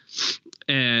in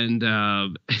and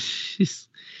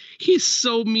he's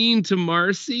so mean to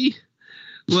Marcy.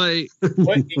 Like,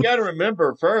 well, you got to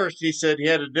remember, first he said he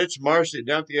had to ditch Marcy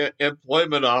down at the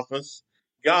employment office.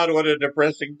 God, what a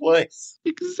depressing place.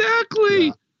 Exactly.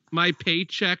 Yeah. My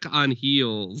paycheck on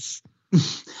heels.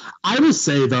 I will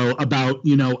say, though, about,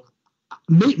 maybe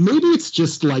it's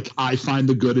just like I find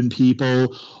the good in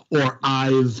people, or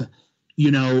I've,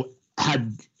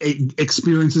 had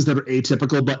experiences that are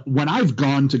atypical. But when I've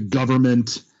gone to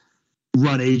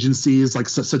government-run agencies, like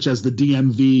such as the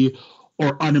DMV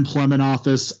or unemployment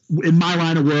office, in my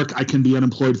line of work, I can be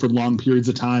unemployed for long periods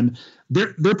of time.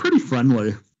 They're pretty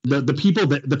friendly.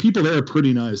 The people there are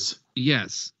pretty nice.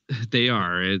 Yes, they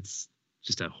are. It's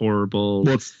just a horrible.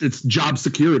 Well, it's job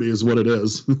security is what it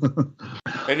is.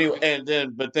 Anyway,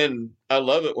 but then I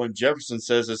love it when Jefferson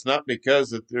says it's not because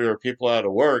that there are people out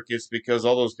of work; it's because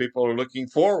all those people are looking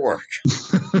for work.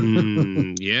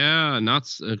 Yeah,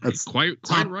 that's quite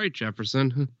right,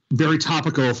 Jefferson. Very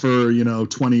topical for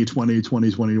 2020,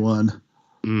 2021.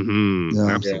 Mm-hmm. Yeah.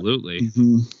 Absolutely.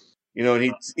 Mm-hmm.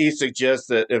 And he suggests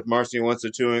that if Marcy wants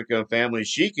a 2-income family,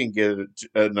 she can get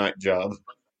a night job.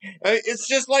 It's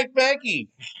just like Becky.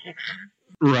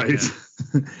 Right.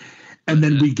 Yeah. And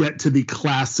then we get to the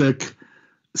classic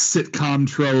sitcom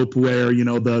trope where,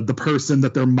 the person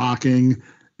that they're mocking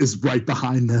is right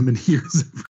behind them and hears it.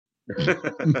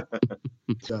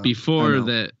 Before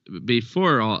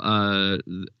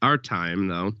our time,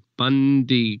 though,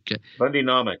 Bundynomics.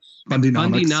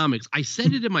 I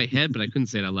said it in my head, but I couldn't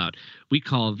say it out loud. We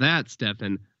call that,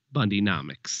 Stefan,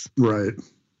 Bundynomics. Right.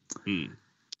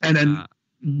 And then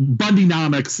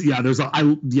Bundynomics,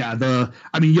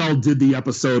 y'all did the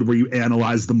episode where you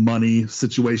analyzed the money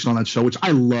situation on that show, which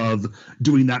I love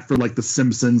doing that for like The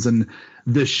Simpsons and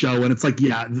this show. And it's like,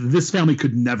 this family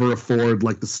could never afford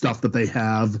like the stuff that they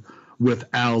have with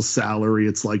Al's salary.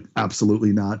 It's like,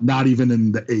 absolutely not even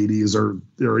in the 80s or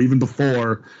even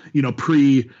before,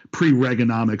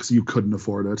 pre-Reaganomics, you couldn't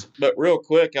afford it. But real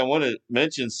quick, I want to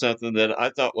mention something that I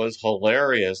thought was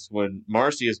hilarious when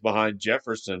Marcy is behind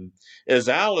Jefferson, is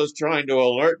Al is trying to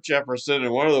alert Jefferson,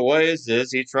 and one of the ways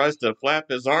is he tries to flap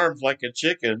his arms like a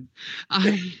chicken.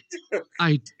 I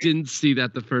didn't see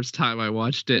that the first time I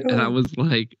watched it, and I was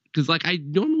like, because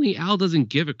normally Al doesn't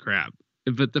give a crap.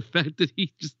 But the fact that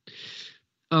he just,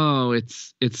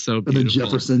 it's so beautiful. And then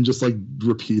Jefferson just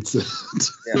repeats it.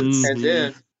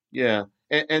 And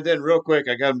then real quick,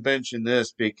 I got to mention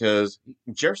this because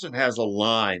Jefferson has a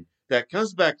line that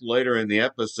comes back later in the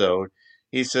episode.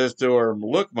 He says to her,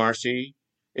 "Look, Marcy,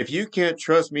 if you can't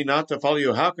trust me not to follow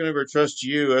you, how can I ever trust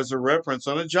you as a reference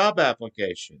on a job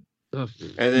application?" And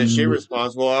then she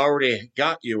responds, well, I already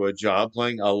got you a job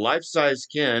playing a life-size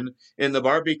Ken in the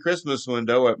Barbie Christmas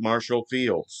window at Marshall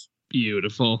Fields.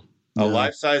 Beautiful. A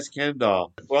life-size Ken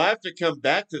doll. We'll have to come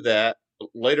back to that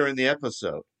later in the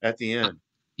episode at the end.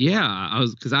 Yeah,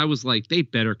 I was like, they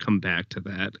better come back to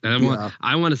that.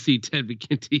 I want to see Ted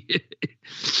McGinty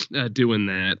doing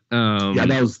that. Yeah,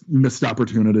 that was missed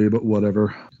opportunity, but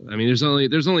whatever. I mean,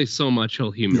 there's only so much he'll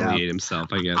humiliate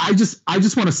himself, I guess. I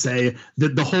just want to say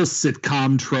that the whole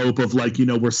sitcom trope of like, you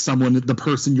know, where the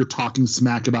person you're talking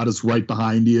smack about is right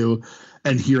behind you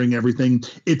and hearing everything.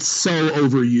 It's so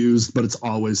overused, but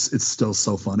it's still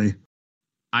so funny.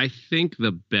 I think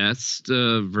the best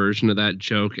version of that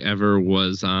joke ever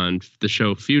was on the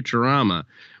show Futurama,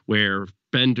 where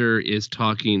Bender is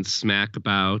talking smack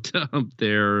about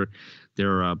their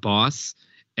boss,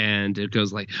 and it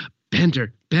goes like,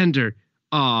 Bender,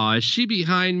 aw, is she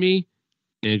behind me?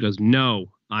 And it goes, no,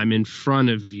 I'm in front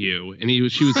of you. And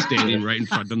she was standing right in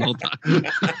front of him the whole time.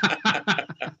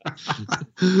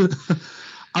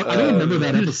 I don't remember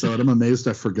that episode. I'm amazed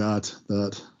I forgot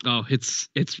that. Oh, it's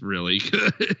really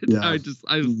good. Yeah.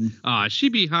 Is she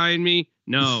behind me?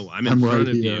 No, I'm in front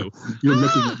of you. You're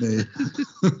looking at me.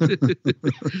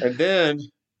 And then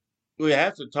we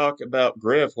have to talk about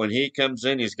Griff. When he comes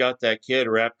in, he's got that kid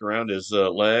wrapped around his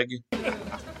leg.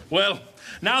 Well,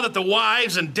 now that the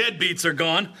wives and deadbeats are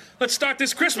gone, let's start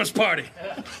this Christmas party.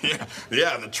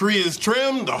 Yeah, the tree is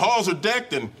trimmed, the halls are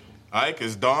decked, and Ike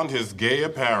has donned his gay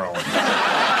apparel.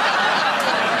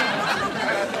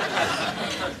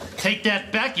 Take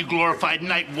that back, you glorified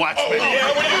night watchman.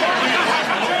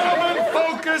 Gentlemen,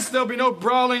 focus. There'll be no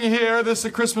brawling here. This is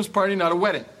a Christmas party, not a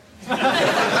wedding.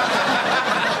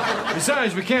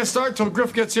 Besides, we can't start till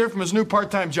Griff gets here from his new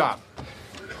part-time job.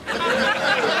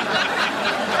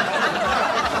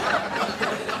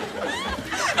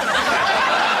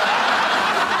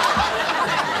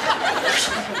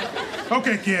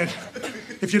 Okay, kid.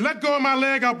 If you let go of my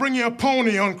leg, I'll bring you a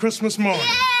pony on Christmas morning.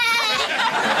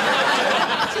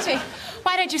 Excuse me.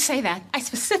 Why did you say that? I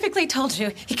specifically told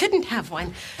you he couldn't have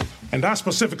one. And I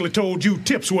specifically told you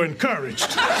tips were encouraged.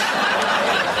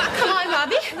 Come on,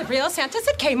 Robbie. The real Santa's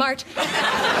at Kmart.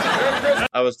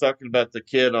 I was talking about the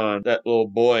kid on that little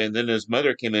boy, and then his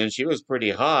mother came in. She was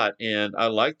pretty hot, and I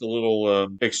liked the little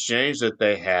exchange that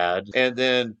they had. And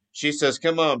then she says,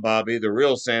 come on, Bobby, the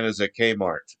real Santa's at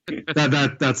Kmart.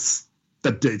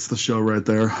 That dates the show right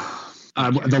there.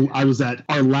 I was at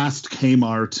our last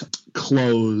Kmart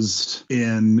closed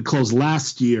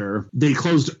last year. They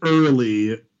closed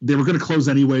early. They were going to close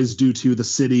anyways due to the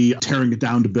city tearing it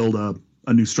down to build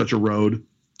a new stretch of road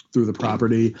through the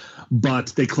property.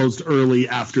 But they closed early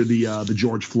after the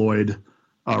George Floyd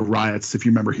riots, if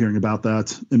you remember hearing about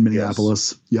that in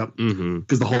Minneapolis. Yes. Yep.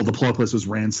 Because the whole place was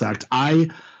ransacked. I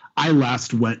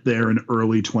last went there in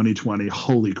early 2020.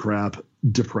 Holy crap.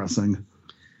 Depressing.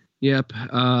 Yep.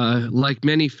 Like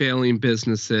many failing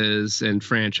businesses and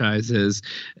franchises,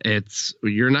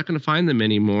 you're not going to find them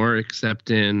anymore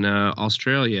except in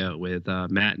Australia with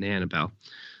Matt and Annabelle.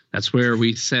 That's where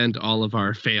we send all of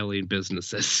our failing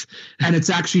businesses. And it's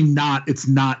actually not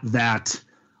that,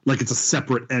 like it's a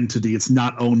separate entity. It's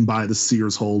not owned by the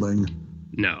Sears Holding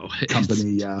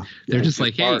company. They're just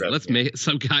like, hey, let's make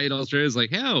some guy in Australia is like,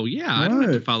 hell yeah, I don't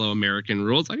have to follow American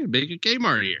rules. I can make a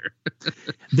Kmart here.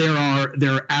 There are,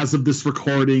 as of this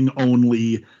recording,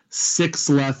 only 6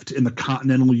 left in the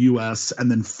continental U.S.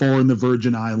 and then 4 in the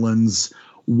Virgin Islands,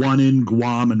 1 in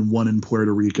Guam and 1 in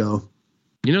Puerto Rico.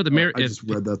 You know, I just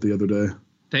read that the other day.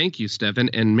 Thank you, Stephen.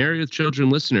 And Married with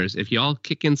Children listeners, if y'all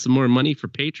kick in some more money for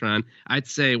Patreon, I'd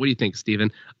say, what do you think,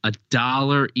 Stephen?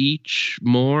 $1 each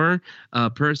more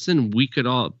person. We could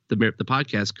all, the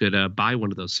podcast could buy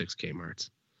one of those 6 Kmarts.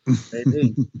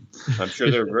 Maybe. I'm sure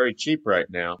they're very cheap right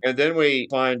now. And then we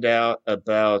find out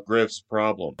about Griff's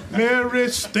problem. Merry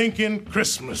stinking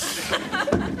Christmas.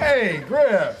 Hey,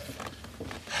 Griff.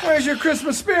 Where's your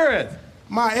Christmas spirit?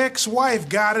 My ex-wife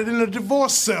got it in a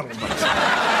divorce settlement.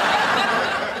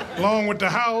 Along with the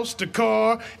house, the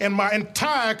car, and my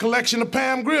entire collection of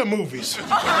Pam Grier movies.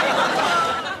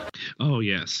 Oh,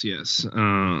 yes.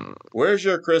 Where's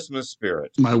your Christmas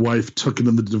spirit? My wife took it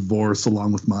in the divorce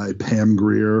along with my Pam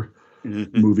Grier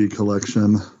movie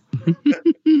collection. And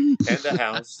the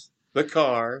house. The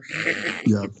car.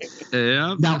 Yeah.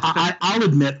 Now, I'll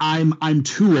admit I'm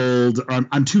too old. Or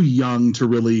I'm too young to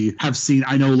really have seen.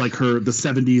 I know, like the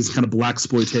 70s kind of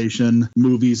blaxploitation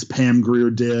movies Pam Grier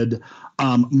did.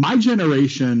 My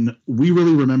generation, we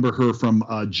really remember her from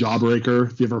Jawbreaker.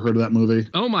 Have you ever heard of that movie?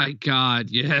 Oh my God,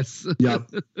 yes. Yep.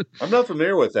 I'm not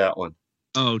familiar with that one.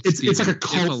 Oh, it's like a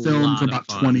cult film from about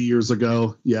 20 years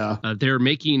ago. Yeah. They're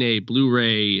making a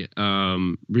Blu-ray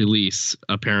release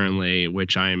apparently,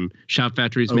 which Shout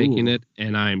Factory's making it,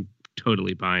 and I'm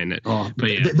totally buying it. Oh,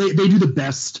 but yeah. They do the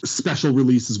best special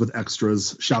releases with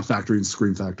extras, Shout Factory and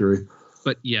Scream Factory.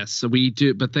 But yes, so we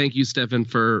do. But thank you, Stefan,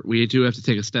 we do have to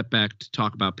take a step back to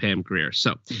talk about Pam Grier.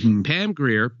 So Pam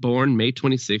Grier, born May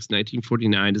 26,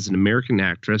 1949, is an American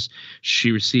actress. She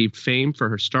received fame for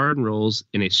her starring roles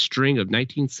in a string of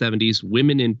 1970s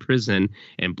women in prison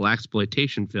and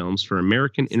blaxploitation films for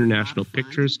American International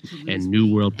Pictures and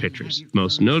New World Pictures.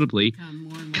 Most notably,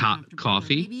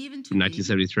 Coffee from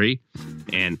 1973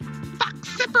 and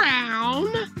Foxy Brown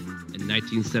in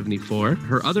 1974.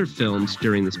 Her other films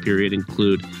during this period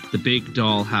include The Big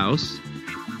Doll House,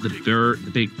 The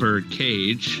Big Bird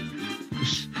Cage,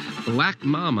 Black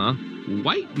Mama,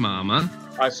 White Mama.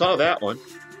 I saw that one.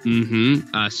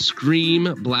 Scream,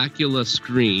 Blackula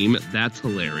Scream. That's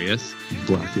hilarious.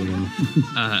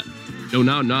 Blackula.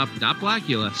 No, not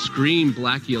Blackula. Scream,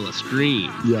 Blackula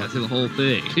Scream. Yeah. That's the whole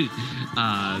thing.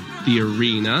 The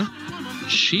Arena,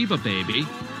 Sheba Baby,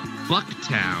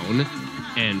 Bucktown,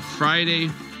 and Friday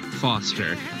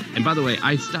Foster. And by the way,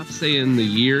 I stopped saying the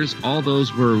years. All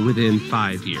those were within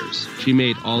 5 years. She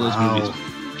made all those movies.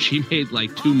 She made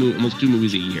like almost two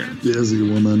movies a year. Busy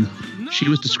woman. She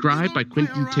was described by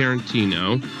Quentin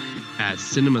Tarantino as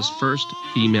cinema's first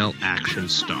female action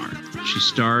star. She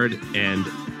starred and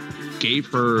gave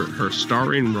her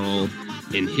starring role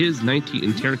in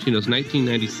Tarantino's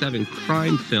 1997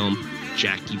 crime film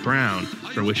Jackie Brown,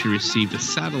 for which she received a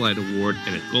Satellite Award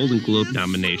and a Golden Globe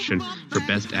nomination for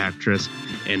Best Actress,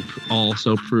 and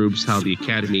also proves how the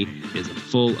Academy is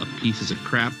full of pieces of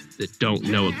crap that don't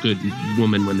know a good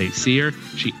woman when they see her.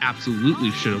 She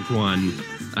absolutely should have won,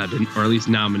 or at least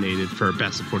nominated for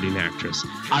Best Supporting Actress.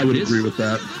 I would agree with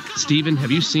that. Steven,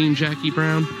 have you seen Jackie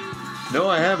Brown? No,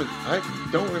 I haven't. I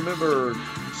don't remember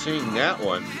seeing that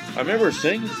one. I remember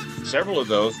seeing several of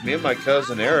those. Me and my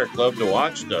cousin Eric loved to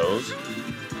watch those.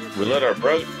 We let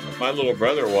my little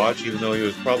brother watch, even though he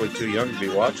was probably too young to be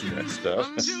watching that stuff.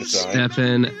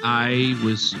 Stefan, I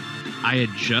had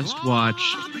just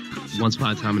watched Once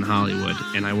Upon a Time in Hollywood,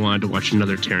 and I wanted to watch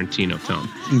another Tarantino film.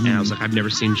 And I was like, I've never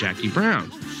seen Jackie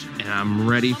Brown. And I'm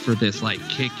ready for this like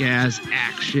kick-ass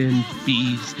action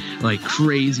beast, like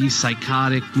crazy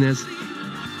psychoticness.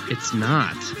 It's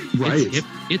not. Right.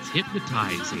 It's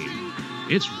hypnotizing.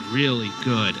 It's really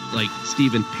good. Like,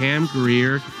 Stephen, Pam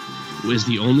Grier was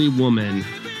the only woman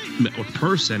or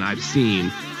person I've seen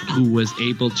who was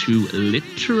able to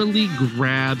literally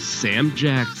grab Sam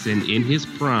Jackson in his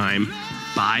prime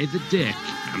by the dick.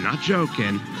 I'm not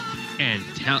joking. And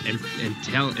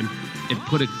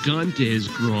put a gun to his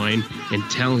groin and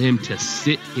tell him to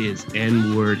sit his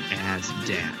N-word ass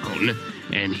down.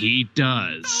 And he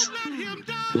does.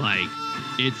 Like,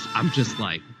 I'm just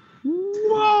like,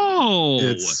 whoa.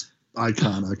 It's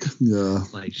iconic. Yeah.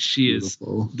 Like, she is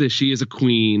a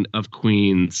queen of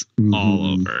queens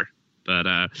all over.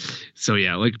 But, so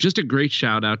yeah, like, just a great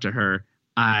shout out to her.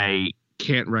 I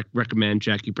can't recommend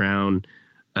Jackie Brown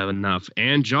enough,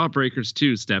 and Jawbreakers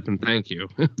too, Stephen. Thank you.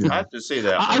 I have to see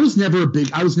that. I was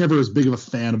never as big of a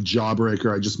fan of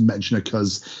Jawbreaker. I just mention it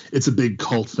because it's a big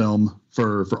cult film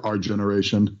for our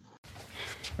generation.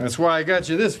 That's why I got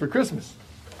you this for Christmas.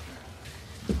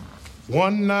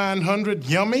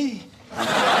 1-900-YUMMY?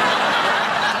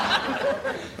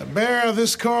 The bearer of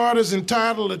this card is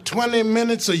entitled to 20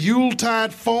 minutes of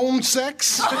Yuletide phone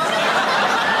sex?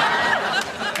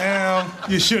 Well,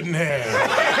 you shouldn't have.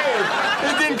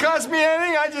 It didn't cost me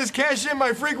anything. I just cashed in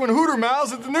my frequent Hooter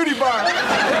miles at the nudie bar.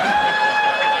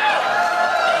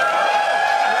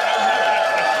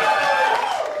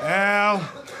 Al,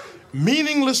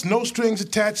 meaningless,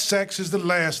 no-strings-attached sex is the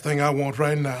last thing I want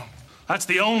right now. That's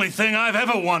the only thing I've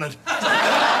ever wanted.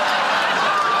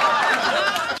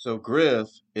 So Griff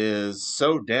is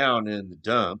so down in the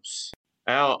dumps.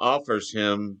 Al offers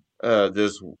him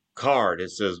this card.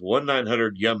 It says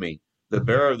 1-900-YUMMY. The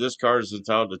bearer of this card is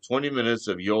entitled to 20 minutes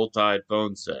of Yuletide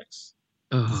phone sex.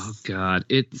 Oh, God.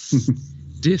 It's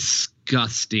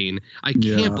disgusting. I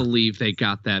can't believe they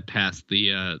got that past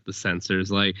the censors.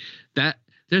 Like, that.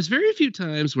 There's very few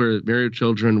times where Married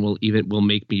Children will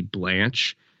make me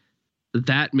blanch.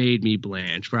 That made me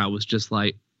blanch, where I was just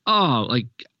like, oh, like,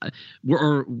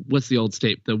 or what's the old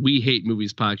state? The We Hate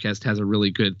Movies podcast has a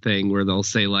really good thing where they'll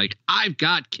say, like, I've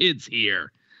got kids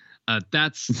here.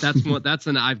 That's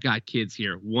an I've got kids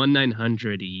here.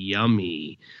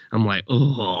 1-900-YUMMY. I'm like,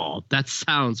 oh, that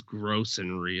sounds gross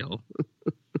and real.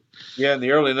 Yeah, in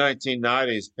the early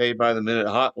 1990s, pay-by-the-minute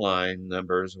hotline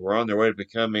numbers were on their way to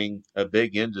becoming a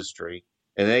big industry.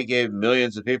 and they gave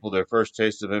millions of people their first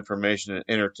taste of information and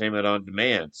entertainment on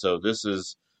demand. So this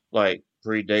is like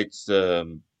predates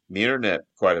the internet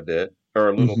quite a bit, or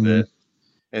a little bit.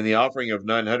 And the offering of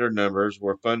 900 numbers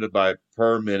were funded by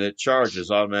per-minute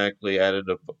charges automatically added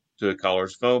to a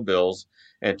caller's phone bills,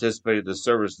 anticipated the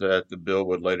service that the bill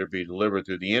would later be delivered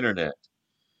through the internet.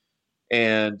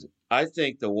 And I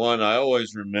think the one I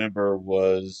always remember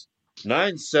was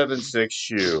 976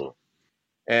 SHU,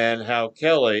 and how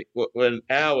Kelly, when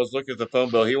Al was looking at the phone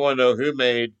bill, he wanted to know who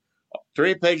made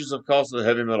 3 pages of calls to the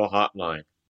heavy metal hotline.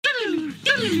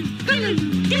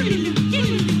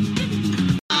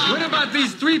 What about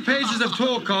these 3 pages of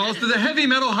toll calls to the heavy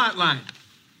metal hotline?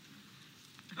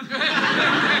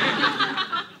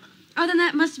 Oh, then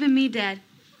that must have been me, Dad.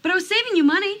 But I was saving you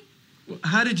money.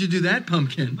 How did you do that,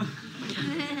 Pumpkin?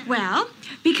 Well,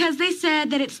 because they said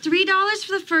that it's $3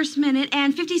 for the first minute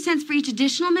and 50 cents for each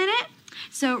additional minute.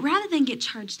 So rather than get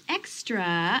charged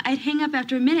extra, I'd hang up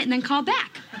after a minute and then call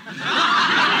back.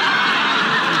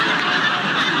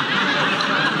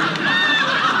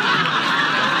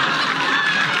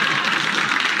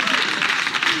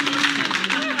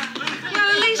 Well,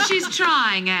 at least she's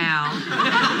trying, Al.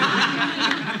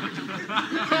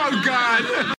 Oh, God.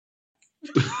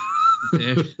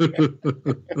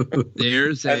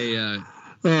 There's a...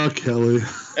 Oh, Kelly.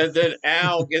 And then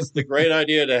Al gets the great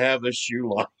idea to have a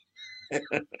shoe line.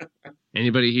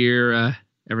 Anybody here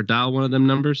ever dial one of them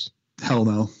numbers? Hell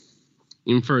no.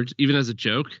 Even as a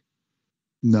joke?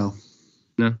 No.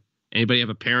 No? Anybody have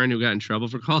a parent who got in trouble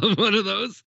for calling one of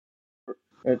those?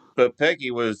 But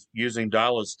Peggy was using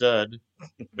Dial a Stud.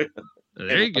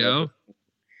 There you go.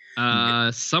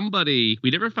 Somebody,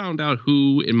 we never found out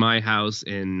who in my house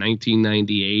in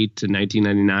 1998 to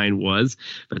 1999 was,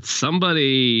 but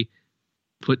somebody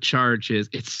put charges.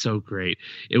 It's so great.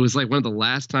 It was like one of the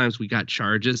last times we got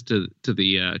charges to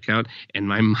the account, and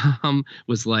my mom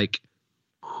was like,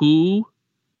 who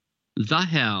the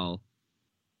hell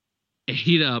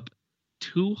ate up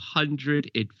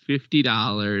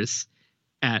 $250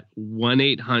 at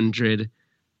 1-800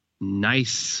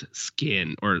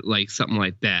 Skin, or like something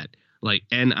like that, like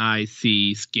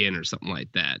NIC Skin or something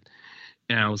like that.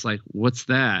 And I was like, what's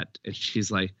that? And she's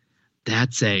like,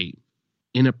 that's a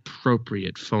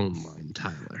inappropriate phone line,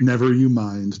 Tyler. Never you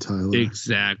mind, Tyler.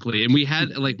 Exactly. And we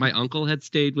had, like, my uncle had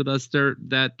stayed with us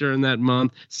during that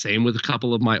month. Same with a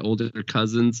couple of my older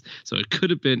cousins. So it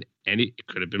could have been it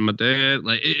could have been my dad.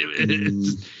 Like,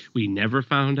 we never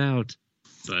found out.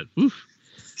 But oof.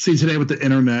 See, today with the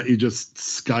internet, you just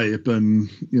Skype and,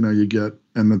 you get,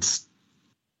 and it's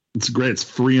great. It's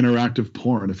free interactive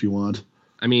porn if you want.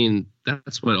 I mean,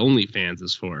 that's what OnlyFans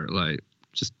is for. Like,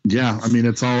 just. Yeah. I mean,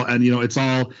 it's all, and it's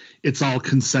all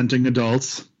consenting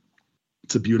adults.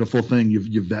 It's a beautiful thing.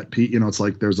 You vet, it's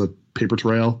like there's a paper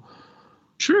trail.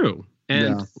 True.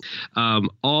 And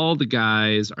all the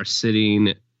guys are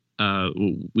sitting.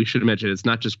 We should have mentioned it's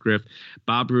not just Griff.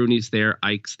 Bob Rooney's there.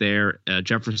 Ike's there.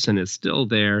 Jefferson is still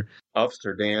there.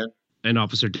 Officer Dan. And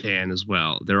Officer Dan as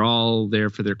well. They're all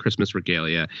there for their Christmas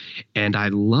regalia. And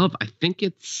I think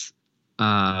it's,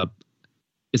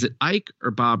 is it Ike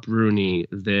or Bob Rooney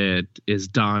that is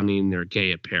donning their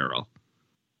gay apparel?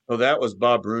 Oh, that was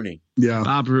Bob Rooney. Yeah.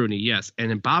 Bob Rooney, yes. And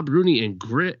then Bob Rooney and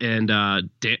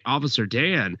Officer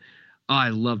Dan. Oh, I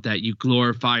love that. You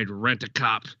glorified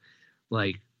rent-a-cop.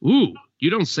 Like, ooh, you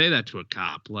don't say that to a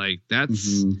cop. Like,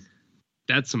 that's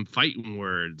some fighting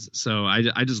words. So I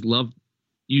just love,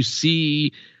 you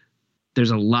see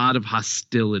there's a lot of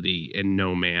hostility in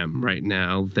No Ma'am right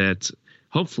now that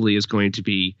hopefully is going to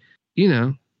be,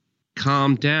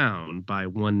 calmed down by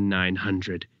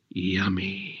 1-900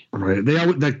 Yummy. Right.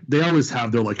 They always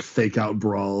have their like fake out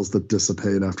brawls that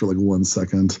dissipate after like 1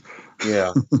 second.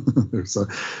 Yeah. There's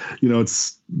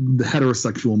it's the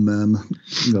heterosexual men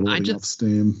letting off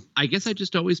steam. I guess I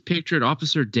just always pictured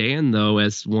Officer Dan though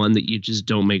as one that you just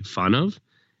don't make fun of.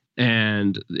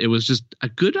 And it was just a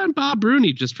good on Bob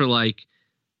Rooney just for like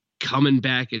coming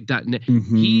back at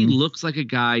He looks like a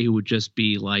guy who would just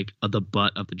be like the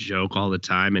butt of the joke all the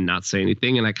time and not say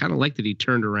anything. And I kind of like that he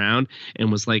turned around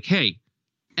and was like, hey,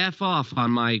 F off on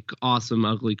my awesome,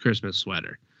 ugly Christmas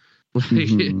sweater.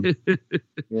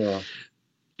 Yeah.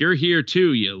 You're here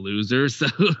too, you loser. So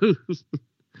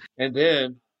and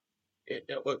then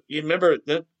you remember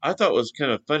that I thought it was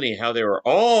kind of funny how they were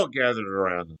all gathered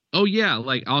around them. Oh yeah,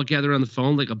 like all gathered on the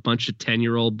phone like a bunch of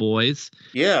 10-year-old boys.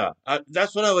 Yeah,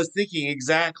 that's what I was thinking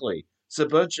exactly. It's a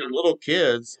bunch of little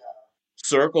kids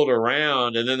circled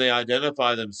around, and then they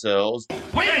identify themselves.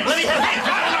 Wait, let me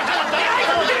have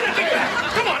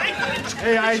Come on,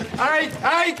 Hey,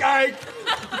 Ike!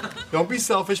 Don't be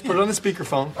selfish. Put it on the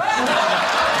speakerphone.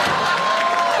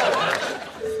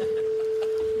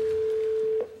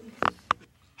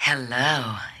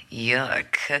 Hello, you're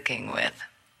cooking with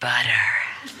butter.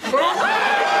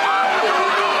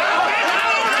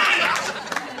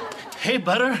 Hey,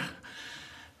 Butter.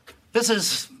 This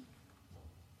is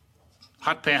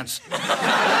Hot Pants. Ooh,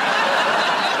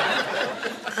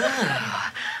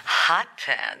 Hot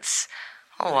Pants.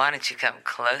 Why don't you come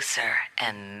closer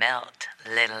and melt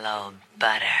little old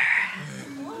butter?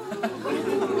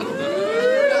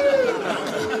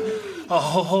 Oh,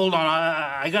 hold on.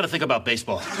 I got to think about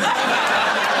baseball.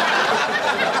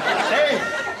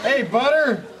 Hey,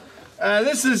 Butter.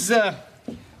 This is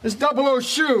Double O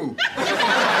Shoe.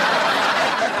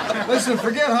 Listen,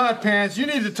 forget Hot Pants. You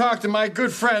need to talk to my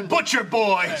good friend Butcher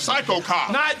Boy, Psycho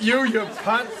Cop. Not you, you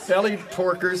pot-bellied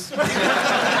porkers.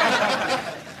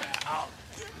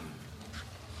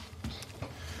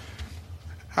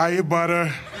 Hiya,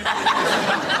 Butter.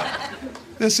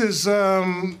 This is,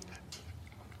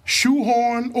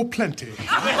 Shoehorn O'Plenty.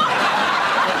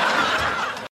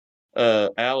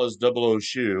 Al is Double O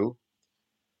Shoe.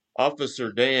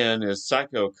 Officer Dan is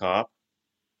Psycho Cop.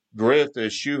 Griff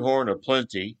is Shoehorn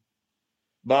O'Plenty.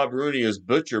 Bob Rooney is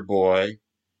Butcher Boy.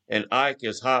 And Ike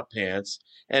is Hot Pants.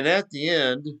 And at the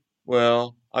end,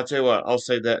 well, I'll tell you what, I'll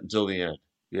say that until the end.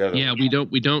 Yeah, we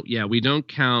don't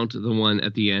count the one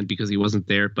at the end because he wasn't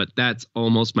there, but that's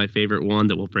almost my favorite one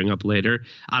that we'll bring up later.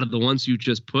 Out of the ones you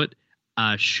just put,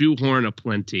 Shoehorn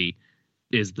O'Plenty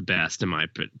is the best in my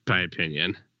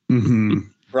opinion. Mm-hmm.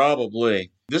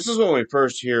 Probably. This is when we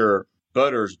first hear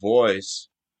Butter's voice,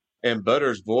 and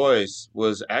Butter's voice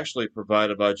was actually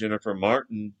provided by Jennifer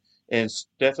Martin. And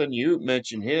Stefan, you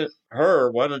mentioned her.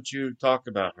 Why don't you talk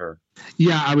about her?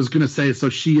 Yeah, I was going to say, so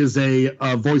she is a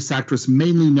voice actress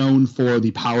mainly known for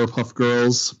the Powerpuff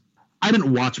Girls. I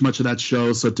didn't watch much of that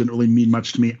show, so it didn't really mean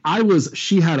much to me.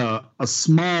 She had a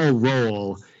small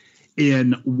role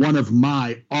in one of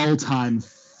my all-time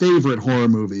favorite horror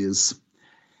movies.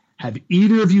 Have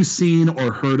either of you seen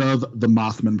or heard of The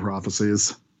Mothman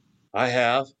Prophecies? I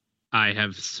have. I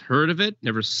have heard of it,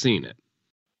 never seen it.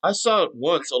 I saw it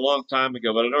once a long time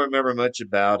ago, but I don't remember much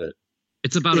about it.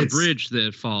 It's about a bridge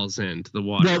that falls into the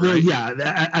water. Well, right?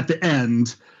 Yeah, at the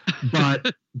end,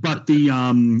 but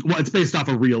it's based off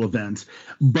a real event.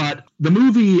 But the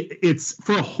movie,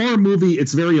 for a horror movie,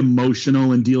 it's very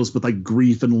emotional and deals with like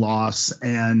grief and loss,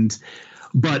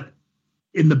 but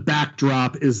in the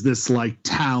backdrop is this like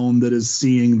town that is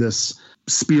seeing this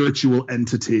spiritual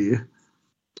entity.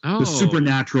 The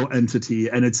supernatural entity,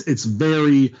 and it's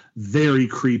very, very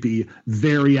creepy,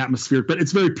 very atmospheric, but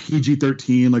it's very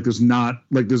PG-13.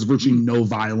 There's virtually no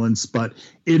violence, but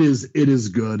it is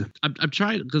good. I'm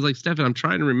trying, because like Stefan, I'm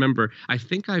trying to remember. I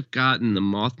think I've gotten the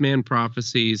Mothman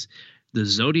Prophecies, the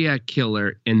Zodiac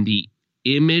Killer, and the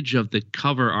image of the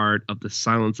cover art of the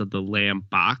Silence of the Lamb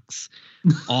box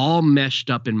all meshed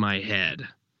up in my head.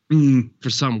 For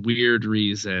some weird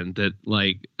reason that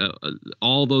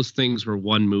all those things were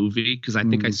one movie, because I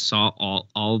think I saw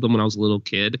all of them when I was a little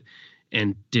kid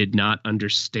and did not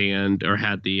understand or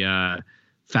had the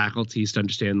faculties to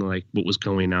understand like what was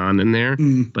going on in there.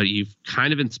 But you've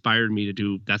kind of inspired me to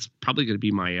do. That's probably going to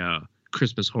be my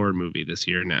Christmas horror movie this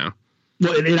year now.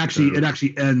 Well, it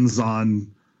actually ends on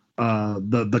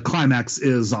the climax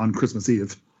is on Christmas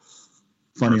Eve.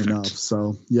 Funny Perfect. enough.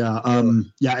 So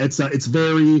it's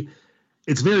very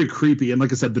creepy. And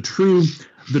like I said, the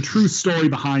true story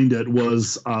behind it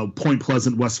was Point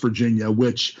Pleasant, West Virginia,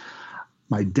 which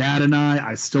my dad and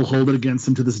I still hold it against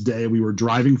him to this day. We were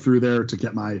driving through there to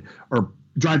get we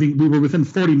were within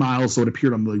 40 miles, so it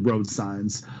appeared on the road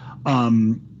signs.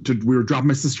 We were dropping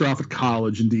my sister off at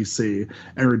college in DC,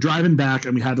 and we were driving back,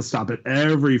 and we had to stop at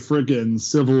every friggin'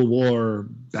 Civil War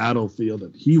battlefield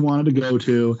that he wanted to go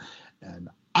to. And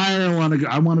I didn't want to go.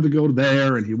 I wanted to go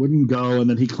there, and he wouldn't go. And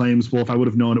then he claims, well, if I would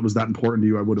have known it was that important to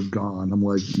you, I would have gone. I'm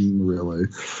like, really?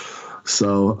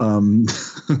 So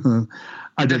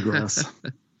I digress.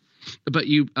 But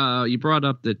you brought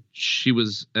up that she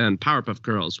was in Powerpuff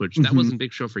Girls, which that wasn't a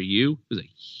big show for you. It was a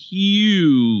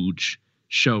huge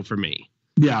show for me.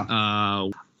 Yeah.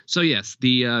 So yes,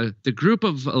 the group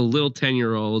of little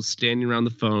 10-year-olds standing around the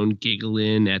phone,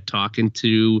 giggling at talking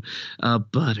to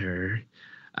Butter.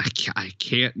 I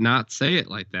can't not say it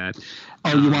like that.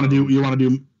 Oh, you want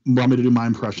me to do my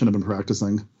impression? I've been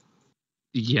practicing.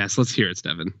 Yes, let's hear it,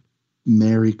 Stefan.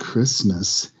 Merry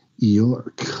Christmas.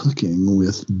 You're cooking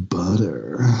with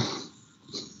butter.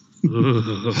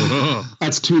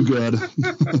 That's too good.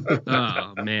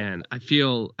 Oh man, I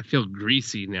feel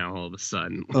greasy now all of a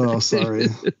sudden. Oh, sorry.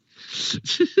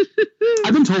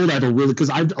 I've been told I have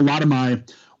a lot of my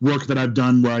work that I've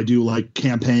done where I do like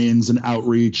campaigns and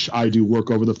outreach, I do work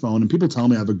over the phone, and people tell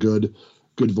me I have a good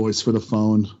voice for the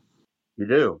phone. You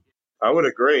do. I would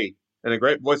agree. And a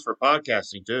great voice for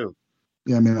podcasting, too.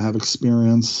 Yeah, I mean, I have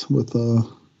experience with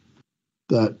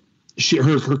that.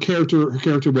 Her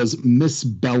character was Miss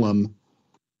Bellum.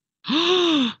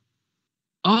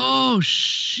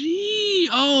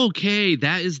 Okay,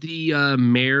 that is the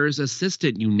mayor's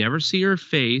assistant. You never see her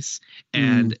face,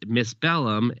 and Miss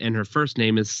Bellum, and her first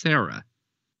name is Sarah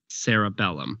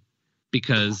Bellum,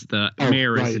 because the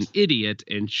mayor is an idiot,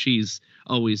 and she's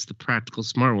always the practical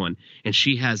smart one, and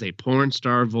she has a porn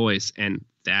star voice, and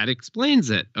that explains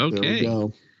it. Okay, there we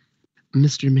go.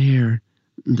 Mr. Mayor,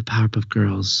 the Powerpuff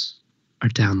Girls are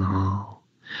down the hall.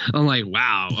 I'm like,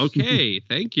 wow, okay,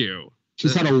 thank you.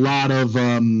 She's had a lot of,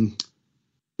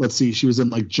 let's see, she was in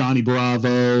like Johnny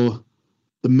Bravo,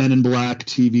 the Men in Black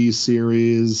TV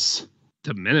series.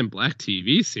 The Men in Black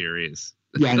TV series?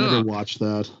 Yeah, I never watched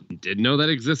that. Didn't know that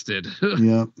existed.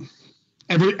 Yeah.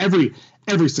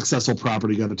 Every successful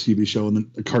property got a TV show and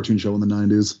a cartoon show in the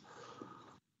 90s.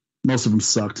 Most of them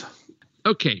sucked.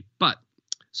 Okay, but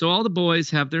so all the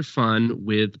boys have their fun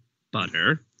with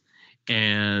Butter,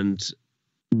 and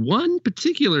one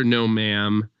particular No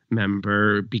Ma'am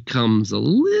member becomes a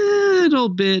little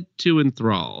bit too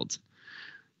enthralled.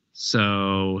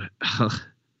 So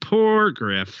poor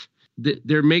Griff.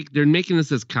 They're making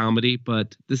this as comedy,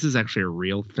 but this is actually a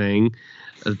real thing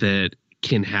that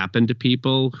can happen to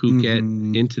people who get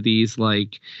into these,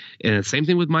 like, and same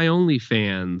thing with My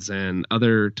OnlyFans and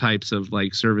other types of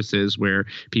like services where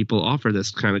people offer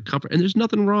this kind of comfort, and there's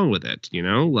nothing wrong with it, you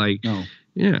know, like,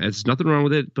 yeah, it's nothing wrong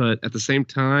with it, but at the same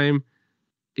time,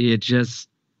 it just,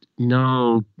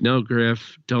 no,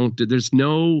 Griff, don't do, there's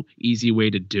no easy way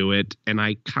to do it. And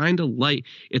I kind of like,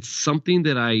 it's something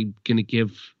that I'm going to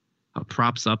give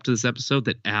props up to this episode,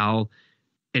 that Al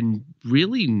and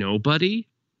really nobody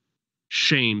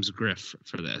shames Griff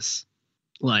for this.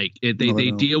 Like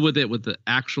they deal with it with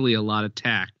actually a lot of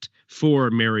tact for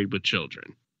Married with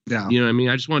Children. Yeah. You know what I mean?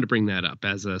 I just wanted to bring that up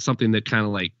as something that kind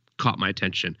of like caught my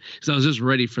attention. So I was just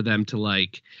ready for them to,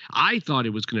 like, I thought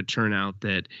it was going to turn out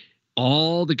that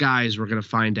all the guys were going to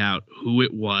find out who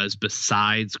it was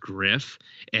besides Griff,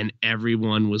 and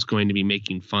everyone was going to be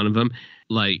making fun of him,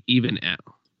 like even Al.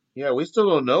 Yeah, we still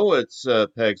don't know it's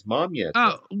Peg's mom yet.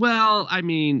 Oh, well, I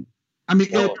mean,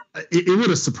 it would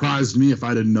have surprised me if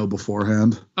I didn't know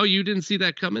beforehand. Oh, you didn't see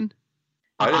that coming?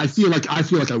 I feel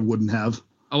like I wouldn't have.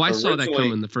 Oh, I saw that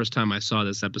coming the first time I saw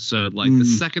this episode. Like the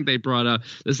second they brought up,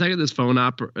 the second this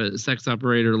sex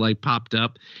operator like popped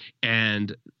up,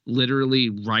 and literally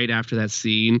right after that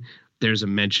scene, there's a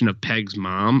mention of Peg's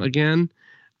mom again.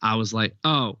 I was like,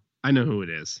 oh, I know who it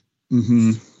is.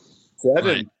 Mm-hmm. So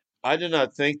I did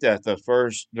not think that the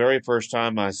very first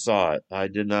time I saw it. I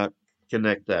did not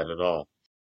connect that at all.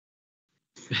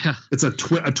 Yeah. It's a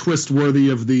twist worthy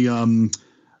of the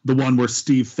one where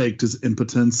Steve faked his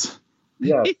impotence.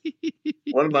 Yeah,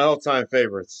 one of my all-time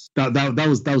favorites. That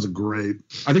was a great.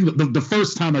 I think the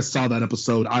first time I saw that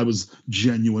episode, I was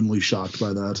genuinely shocked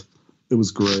by that. It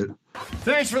was great.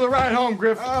 Thanks for the ride home,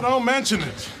 Griff. Oh, don't mention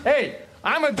it. Hey,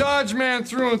 I'm a Dodge man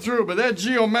through and through, but that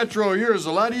Geo Metro of yours is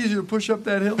a lot easier to push up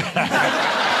that hill.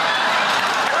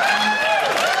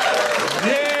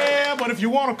 Yeah, but if you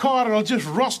want a car that'll just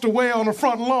rust away on the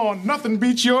front lawn, nothing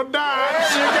beats your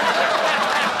Dodge.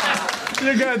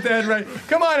 You got that right.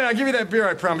 Come on in, I'll give you that beer,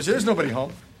 I promise you. There's nobody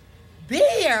home.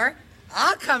 Beer?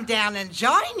 I'll come down and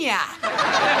join ya.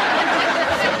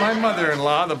 My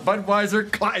mother-in-law, the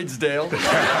Budweiser Clydesdale.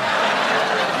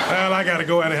 Well, I gotta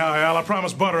go anyhow, Al. I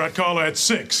promised Butter I'd call her at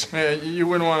 6. Yeah, you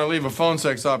wouldn't want to leave a phone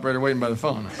sex operator waiting by the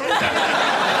phone. Wait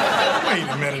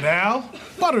a minute, Al.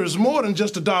 Butter is more than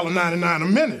just $1.99 a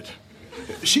minute.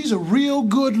 She's a real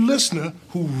good listener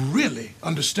who really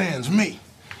understands me.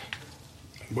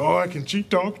 Boy, can she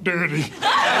talk dirty.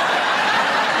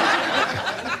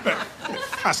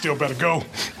 I still better go.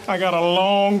 I got a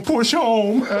long push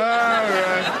home. All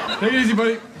right. Take it easy,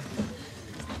 buddy.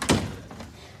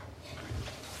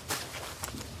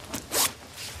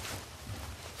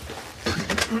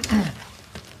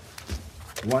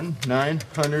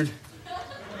 $1,900.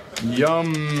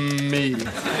 Yummy.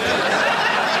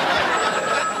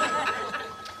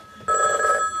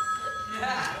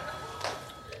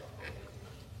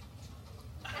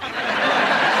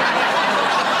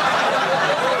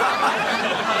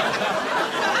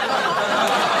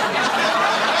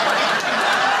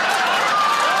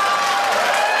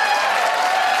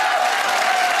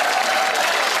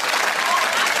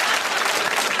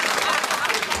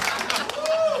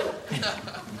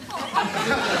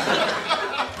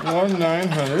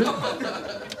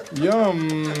 $1,900.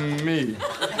 Yummy.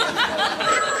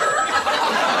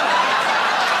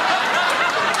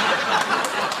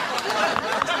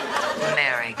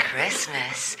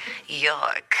 Christmas, you're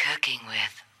cooking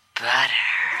with butter.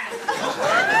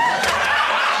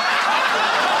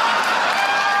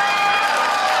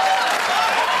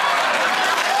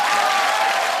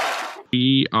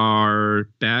 We are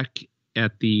back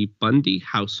at the Bundy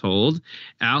household.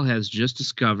 Al has just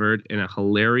discovered in a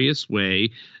hilarious way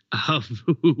of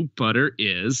who Butter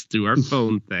is through our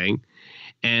phone thing.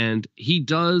 And he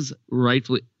does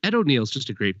rightfully. Ed O'Neill's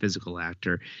just a great physical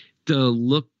actor. The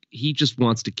look, he just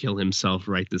wants to kill himself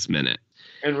right this minute.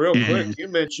 And real quick, you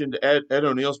mentioned Ed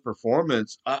O'Neill's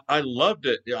performance. I loved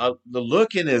it. The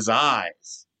look in his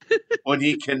eyes when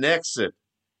he connects it,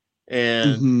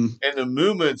 and the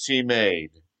movements he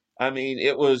made. I mean,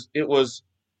 it was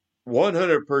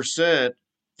 100%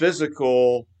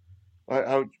 physical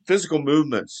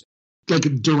movements, like a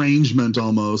derangement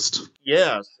almost.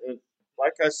 Yes,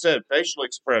 like I said, facial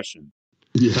expression.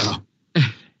 Yeah,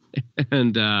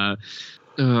 and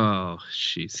oh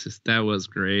Jesus, that was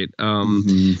great.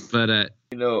 But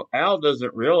Al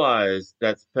doesn't realize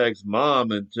that's Peg's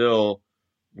mom until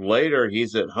later.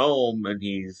 He's at home and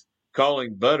he's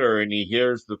calling Butter, and he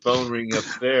hears the phone ring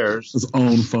upstairs. His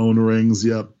own phone rings.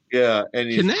 Yep. Yeah,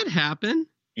 and can that happen?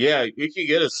 Yeah, you can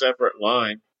get a separate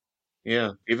line.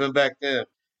 Yeah, even back then,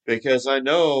 because I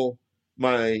know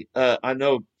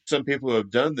some people who have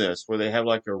done this where they have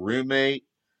like a roommate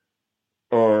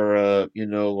or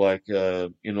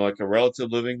like a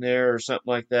relative living there or something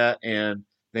like that, and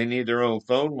they need their own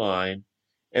phone line,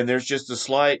 and there's just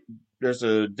there's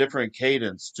a different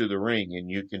cadence to the ring, and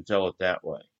you can tell it that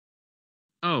way.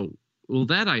 Oh, well,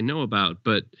 that I know about,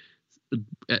 but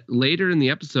later in the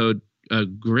episode,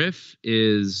 Griff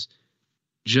is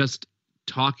just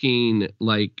talking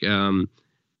like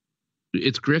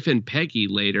it's Griff and Peggy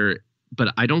later,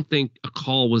 but I don't think a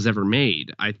call was ever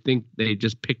made. I think they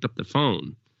just picked up the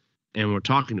phone and were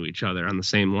talking to each other on the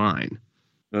same line.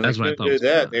 Well, that's what I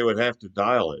thought. They would have to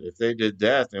dial it. If they did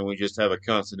that, then we just have a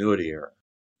continuity error.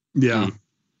 Yeah.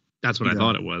 That's what I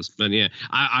thought it was. But yeah,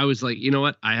 I was like, you know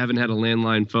what? I haven't had a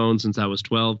landline phone since I was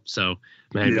 12. So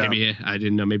maybe I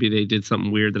didn't know. Maybe they did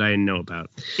something weird that I didn't know about.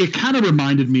 It kind of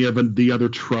reminded me of the other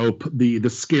trope, the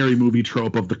scary movie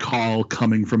trope of the call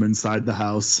coming from inside the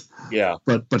house. Yeah.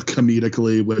 But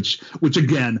comedically, which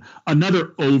again, another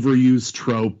overused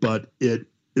trope, but it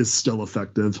is still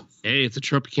effective. Hey, it's a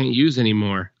trope you can't use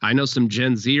anymore. I know some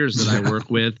Gen Zers that I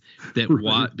work with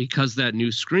that because that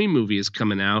new Scream movie is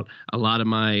coming out, a lot of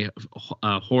my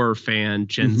horror fan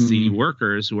Gen Z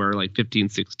workers who are like 15,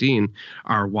 16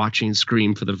 are watching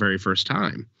Scream for the very first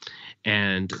time.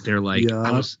 And they're like,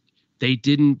 they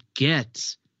didn't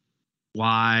get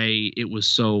why it was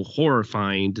so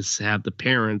horrifying to have the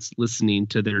parents listening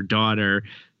to their daughter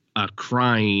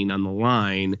crying on the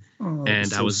line.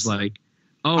 And I was like,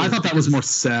 oh, I thought that was more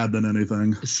sad than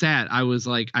anything. Sad. I was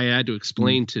like, I had to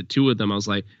explain to two of them. I was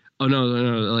like, oh no,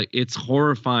 like it's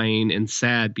horrifying and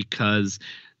sad because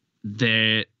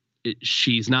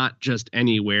she's not just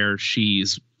anywhere.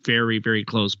 She's very, very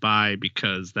close by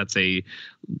because it's a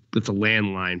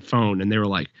landline phone. And they were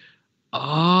like,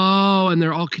 oh, and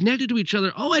they're all connected to each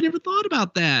other. Oh, I never thought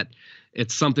about that.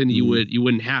 It's something you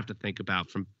wouldn't have to think about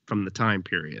from the time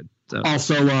period. So.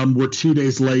 Also, we're 2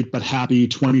 days late, but happy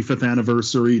 25th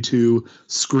anniversary to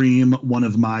Scream, one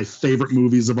of my favorite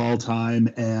movies of all time,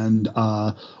 and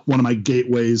one of my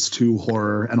gateways to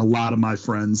horror, and a lot of my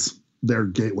friends, their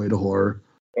gateway to horror.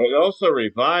 It also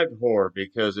revived horror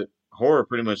because horror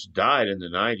pretty much died in the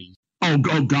 90s. Oh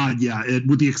God, yeah.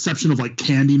 With the exception of like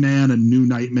Candyman and New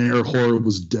Nightmare, horror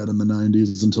was dead in the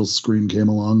 90s until Scream came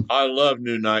along. I love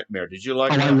New Nightmare. Did you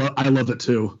like it? I love it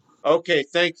too. Okay,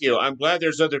 thank you. I'm glad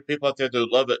there's other people out there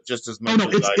that love it just as much.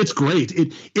 It's great.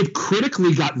 It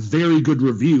critically got very good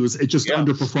reviews. It just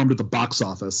underperformed at the box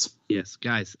office. Yes,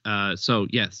 guys.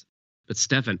 Yes. But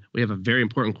Stefan, we have a very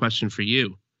important question for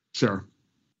you. Sure.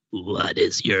 What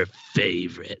is your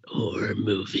favorite horror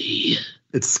movie?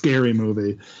 It's Scary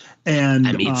Movie. And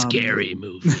I mean, Scary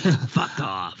Movie. Fuck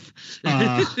off.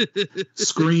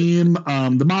 Scream.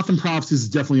 The Moth and Prophecy is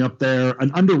definitely up there.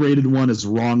 An underrated one is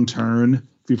Wrong Turn,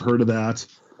 if you've heard of that.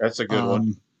 That's a good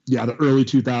one. Yeah, the early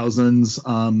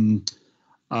 2000s.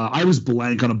 I was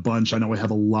blank on a bunch. I know I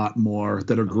have a lot more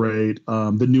that are great.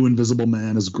 The New Invisible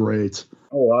Man is great.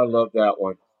 Oh, I love that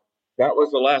one. That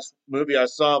was the last movie I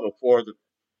saw before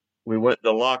we went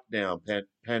to lockdown,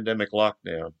 pandemic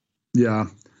lockdown. Yeah.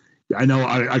 I know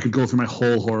I could go through my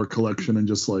whole horror collection and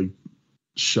just like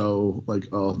show like,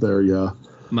 oh, there, yeah.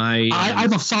 I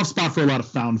have a soft spot for a lot of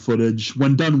found footage.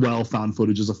 When done well, found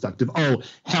footage is effective. Oh,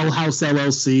 Hell House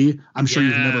LLC. I'm sure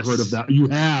you've never heard of that. You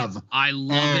have. I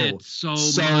love it so much.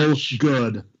 So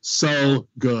good. So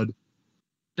good.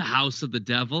 The House of the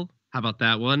Devil. How about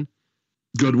that one?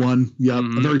 Good one. Yeah, a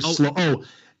very slow.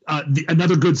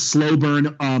 Another good slow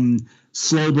burn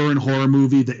horror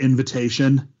movie, The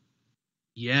Invitation.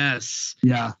 Yes.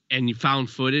 Yeah. And you found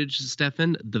footage,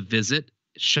 Stefan, The Visit,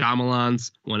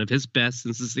 Shyamalan's one of his best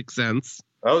since The Sixth Sense.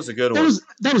 That was a good one.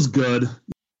 That was good.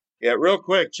 Yeah, real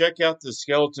quick, check out the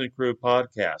Skeleton Crew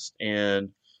podcast and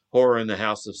Horror in the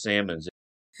House of Salmons.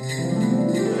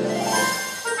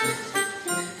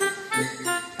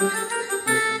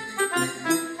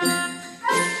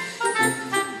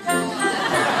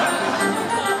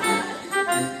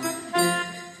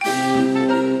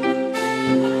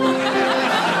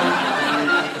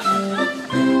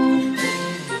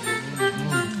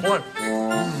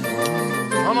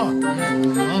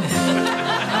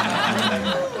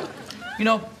 You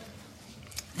know,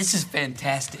 this is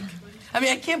fantastic. I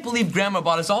mean, I can't believe Grandma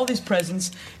bought us all these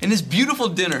presents and this beautiful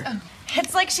dinner.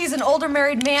 It's like she's an older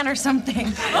married man or something. You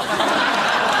know,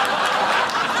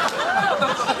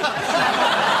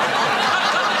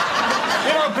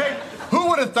 Peg, who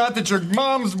would have thought that your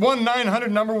mom's 1-900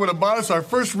 number would have bought us our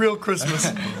first real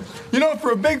Christmas? You know,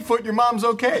 for a Bigfoot, your mom's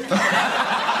okay.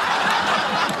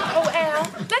 Oh, Al,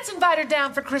 let's invite her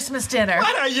down for Christmas dinner.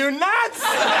 What, are you nuts?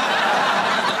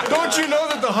 Don't you know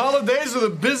that the holidays are the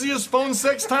busiest phone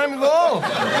sex time of all?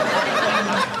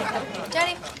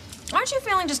 Daddy, aren't you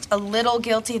feeling just a little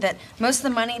guilty that most of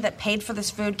the money that paid for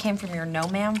this food came from your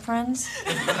no-ma'am friends?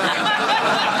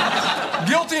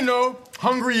 Guilty, no.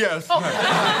 Hungry, yes. What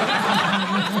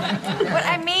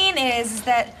I mean is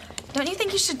that, don't you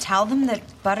think you should tell them that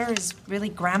Butter is really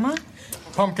Grandma?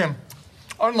 Pumpkin,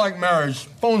 unlike marriage,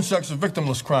 phone sex is a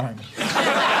victimless crime.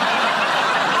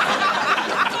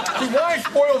 So why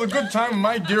spoil the good time of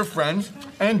my dear friends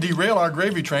and derail our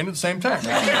gravy train at the same time?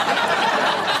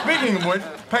 Speaking of which,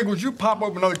 Peg, would you pop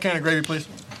open another can of gravy, please?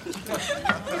 There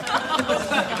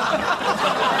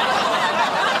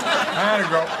you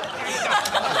go.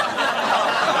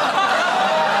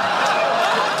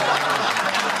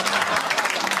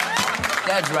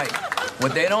 Dad's right.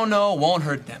 What they don't know won't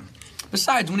hurt them.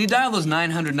 Besides, when you dial those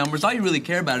 900 numbers, all you really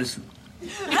care about is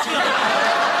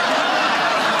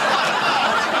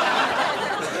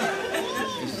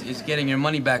getting your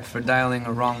money back for dialing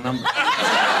a wrong number. Who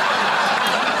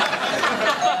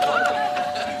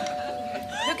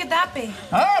could that be?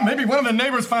 Ah, maybe one of the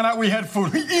neighbors found out we had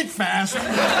food. We eat fast.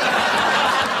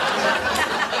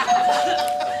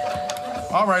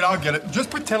 All right, I'll get it. Just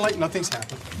pretend like nothing's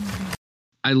happened.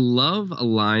 I love a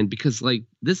line because, like,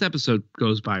 this episode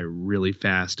goes by really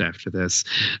fast after this.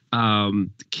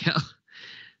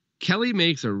 Kelly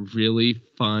makes a really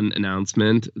fun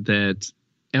announcement that,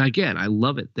 and again, I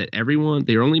love it that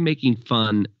they're only making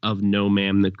fun of No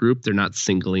Ma'am, the group. They're not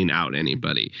singling out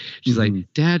anybody. She's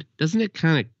like, Dad, doesn't it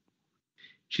kind of,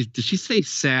 does she say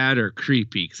sad or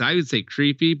creepy? Because I would say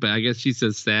creepy, but I guess she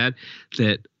says sad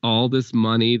that all this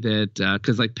money that,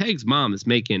 because like Peg's mom is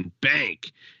making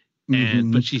bank.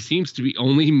 But she seems to be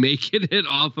only making it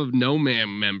off of No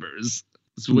Ma'am members,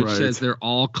 which says they're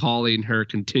all calling her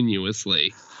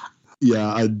continuously.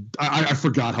 Yeah, I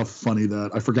forgot how funny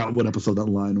that. I forgot what episode that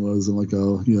line was. I'm like,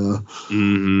 oh yeah.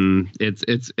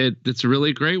 It's a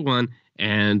really great one,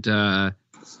 and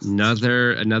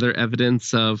another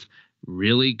evidence of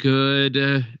really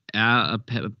good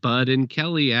Bud and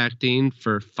Kelly acting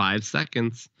for 5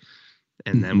 seconds,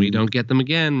 and then we don't get them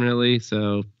again, really.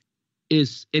 So.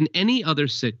 Is in any other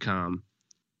sitcom,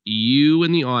 you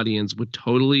and the audience would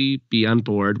totally be on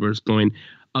board. Where it's going,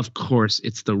 of course,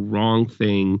 it's the wrong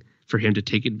thing for him to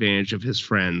take advantage of his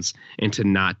friends and to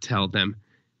not tell them.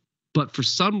 But for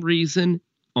some reason,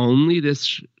 only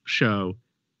this show,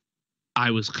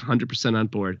 I was 100% on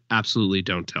board. Absolutely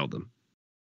don't tell them.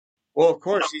 Well, of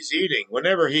course, he's eating.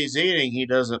 Whenever he's eating, he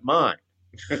doesn't mind.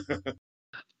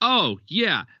 Oh,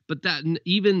 yeah. But that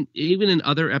even in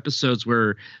other episodes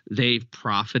where they've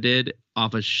profited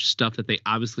off of stuff that they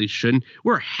obviously shouldn't,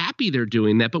 we're happy they're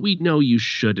doing that, but we know you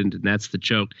shouldn't. And that's the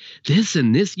joke.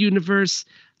 In this universe,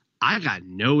 I got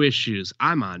no issues.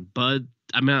 I'm on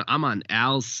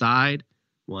Al's side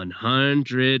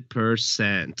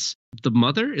 100%. The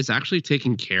mother is actually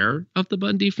taking care of the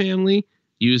Bundy family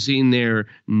using their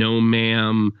No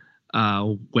Ma'am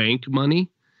wank money.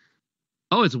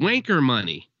 Oh, it's wanker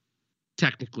money.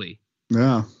 Technically.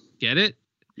 Yeah. Get it?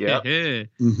 Yeah.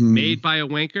 Made by a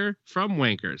wanker from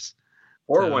wankers.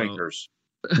 Or wankers.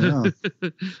 Yeah.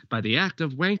 By the act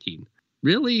of wanking.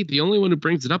 Really? The only one who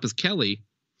brings it up is Kelly.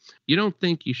 You don't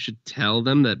think you should tell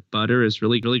them that Butter is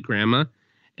really, really Grandma?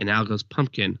 And Al goes,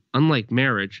 Pumpkin, unlike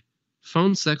marriage,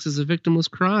 phone sex is a victimless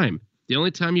crime. The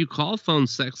only time you call phone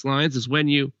sex lines is when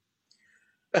you...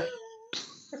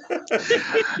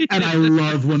 And I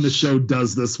love when the show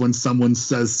does this, when someone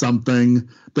says something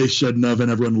they shouldn't have and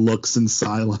everyone looks in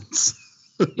silence.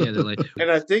 Yeah, they're like,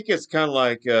 and I think it's kind of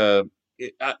like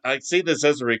I see this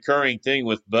as a recurring thing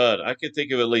with Bud. I can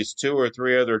think of at least 2 or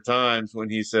 3 other times when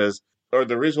he says, or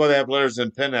the reason why they have letters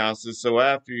in penthouses, so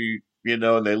after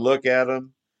and they look at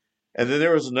them. And then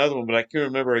there was another one, but I can't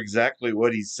remember exactly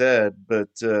what he said. But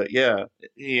yeah,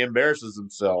 he embarrasses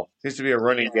himself. Seems to be a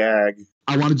running gag.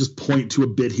 I want to just point to a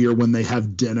bit here when they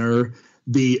have dinner.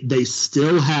 They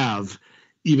still have,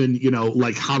 even,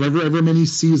 like however many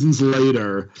seasons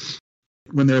later,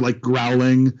 when they're like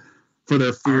growling for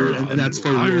their food, and that's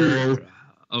for Lowell.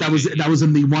 Okay. That was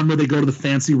in the one where they go to the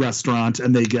fancy restaurant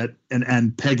and they get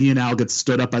and Peggy and Al get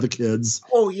stood up by the kids.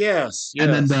 Oh yes.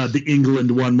 And then the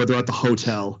England one where they're at the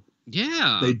hotel.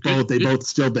 Yeah. They both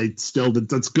still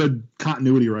that's good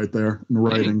continuity right there in the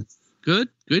writing. Hey,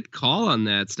 good call on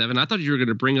that, Stephen. I thought you were going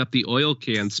to bring up the oil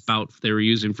can spout they were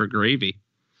using for gravy.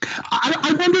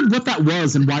 I wondered what that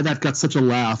was and why that got such a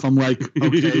laugh. I'm like,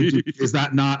 okay, is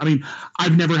that not? I mean,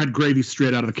 I've never had gravy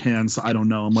straight out of the can, so I don't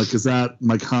know. I'm like, is that? I'm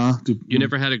like, huh? You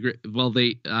never had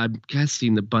I'm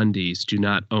guessing the Bundys do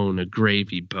not own a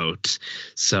gravy boat,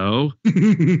 so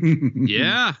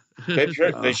yeah.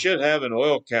 They should have an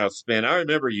oil cow spin. I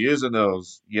remember using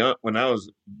those when I was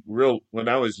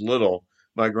little.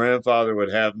 My grandfather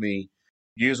would have me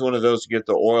use one of those to get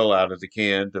the oil out of the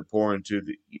can to pour into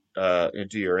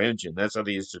your engine. That's how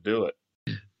they used to do it.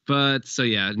 But so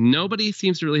yeah, nobody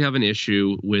seems to really have an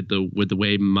issue with the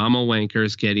way Mama Wanker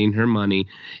is getting her money,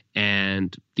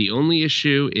 and the only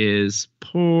issue is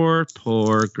poor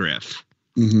Griff.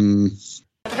 Mm-hmm.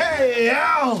 Hey,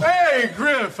 Al. Hey,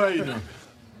 Griff. How you doing?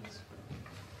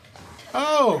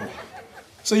 Oh,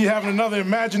 so you're having another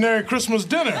imaginary Christmas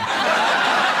dinner?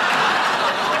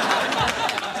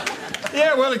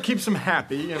 Yeah, well, it keeps him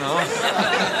happy,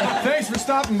 Thanks for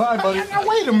stopping by, buddy. Now,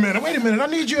 wait a minute. I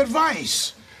need your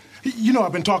advice.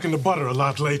 I've been talking to Butter a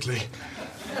lot lately.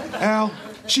 Al,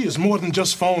 she is more than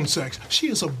just phone sex. She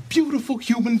is a beautiful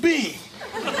human being.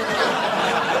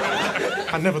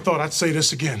 I never thought I'd say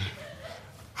this again.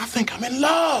 I think I'm in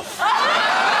love.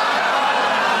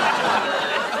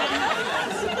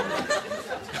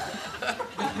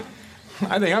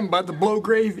 I think I'm about to blow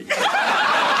gravy.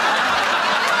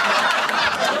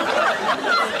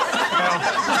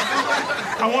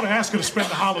 I want to ask her to spend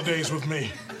the holidays with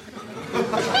me.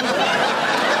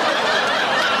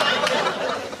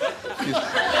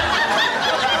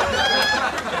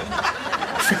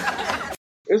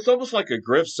 It's almost like a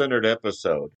Griff-centered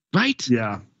episode. Right?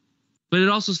 Yeah. But it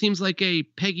also seems like a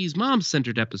Peggy's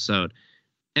Mom-centered episode.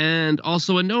 And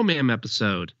also a No Ma'am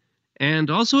episode. And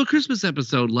also a Christmas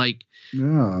episode. Like,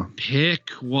 yeah.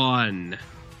 Pick one.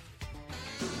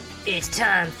 It's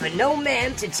time for No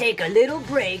Ma'am to take a little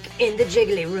break in the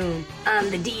Jiggly Room. I'm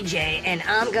the DJ, and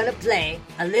I'm gonna play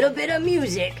a little bit of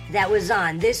music that was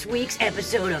on this week's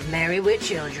episode of Married with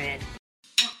Children.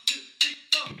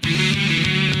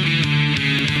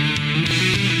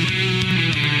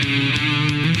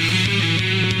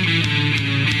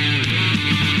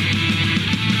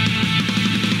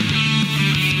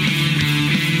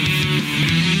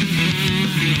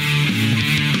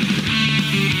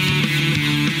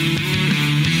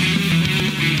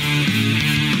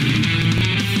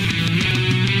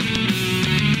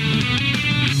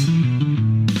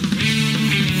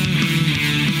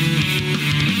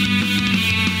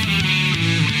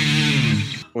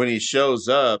 When he shows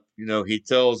up, he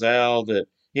tells Al that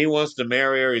he wants to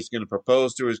marry her. He's going to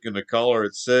propose to her. He's going to call her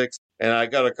at 6. And I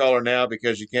got to call her now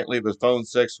because you can't leave a phone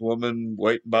sex woman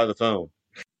waiting by the phone.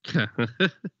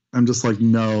 I'm just like,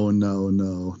 no,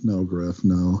 Griff,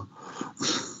 no.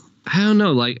 I don't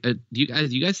know. Like, do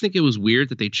you guys think it was weird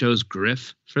that they chose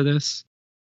Griff for this?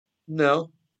 No.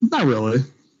 Not really.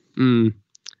 I mean,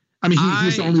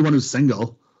 he's the only one who's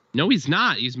single. No, he's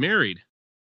not. He's married.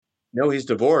 No, he's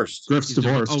divorced. Griff's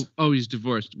divorced. He's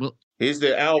divorced. Well, he's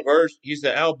the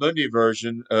Al Bundy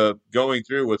version of going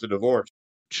through with a divorce.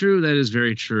 True, that is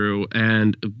very true.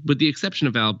 And with the exception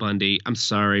of Al Bundy, I'm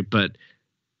sorry, but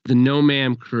the No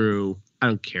Ma'am crew, I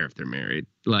don't care if they're married.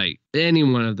 Like, any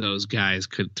one of those guys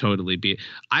could totally be.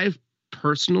 I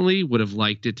personally would have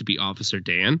liked it to be Officer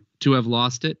Dan to have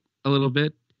lost it a little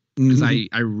bit. Because I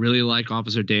really like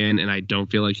Officer Dan, and I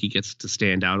don't feel like he gets to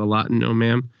stand out a lot in No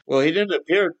Ma'am. Well, he didn't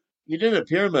appear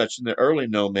much in the early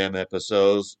No Ma'am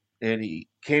episodes, and he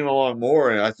came along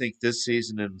more, I think, this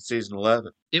season in season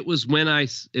 11. It was when I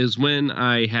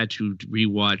had to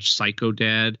rewatch Psycho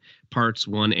Dad parts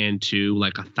 1 and 2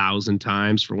 like 1,000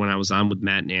 times for when I was on with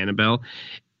Matt and Annabelle.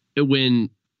 We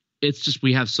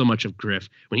have so much of Griff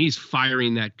when he's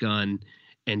firing that gun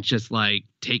and just like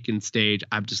taking stage.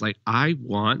 I'm just like, I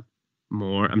want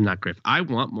more. I'm not Griff. I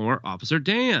want more Officer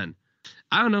Dan.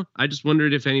 I don't know. I just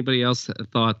wondered if anybody else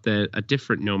thought that a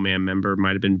different No Man member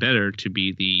might have been better to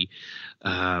be the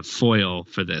foil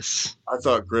for this. I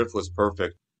thought Griff was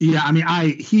perfect. Yeah, I mean,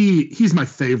 he's my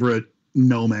favorite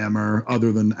No Mammer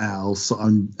other than Al. So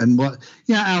Al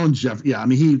and Jeff. Yeah, I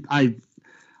mean, I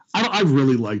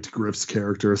really liked Griff's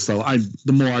character. So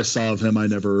the more I saw of him, I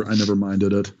never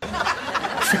minded it.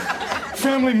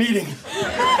 Family meeting.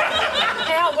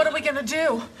 Al, what are we gonna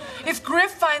do? If Griff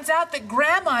finds out that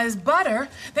Grandma is butter,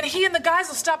 then he and the guys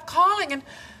will stop calling and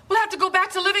we'll have to go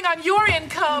back to living on your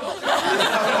income.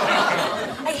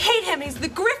 I hate him. He's the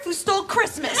Griff who stole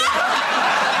Christmas.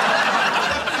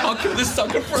 I'll kill this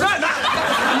sucker first. No one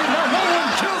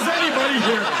kills anybody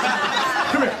here.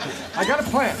 Come here. I got a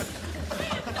plan.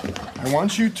 I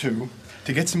want you two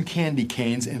to get some candy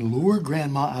canes and lure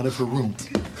Grandma out of her room.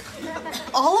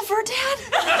 All of her, Dad?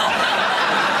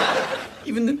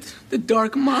 Even the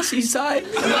dark, mossy side.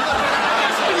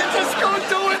 Just go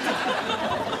do it.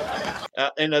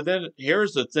 And then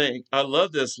here's the thing. I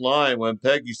love this line when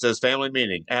Peggy says, family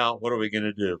meeting. Al, what are we going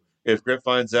to do? If Griff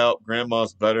finds out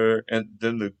Grandma's better, and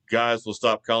then the guys will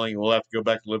stop calling and we'll have to go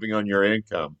back to living on your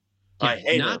income. I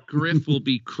hate Not Griff will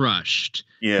be crushed.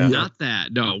 Yeah. Not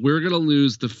that. No, we're going to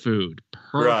lose the food.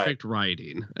 Perfect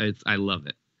writing. I love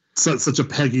it. Such a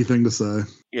Peggy thing to say.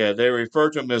 Yeah, they refer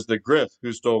to him as the Griff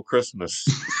who stole Christmas.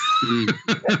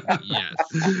 Yes.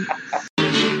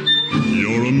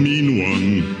 You're a mean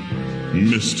one,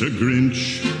 Mr.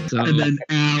 Grinch. And then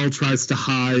Al tries to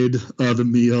hide the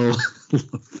meal.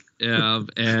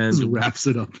 And just wraps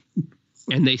it up.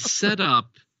 And they set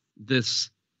up this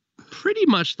pretty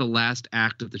much the last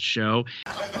act of the show.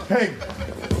 Hey,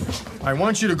 I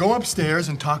want you to go upstairs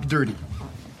and talk dirty.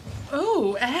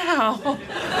 Oh, Al.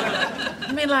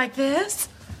 You mean like this?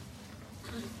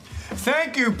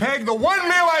 Thank you, Peg. The one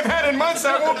meal I've had in months,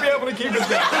 I won't be able to keep it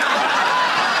down.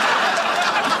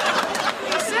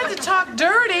 You said to talk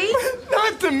dirty.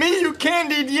 Not to me, you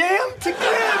candied yam. To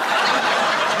Griff.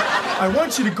 I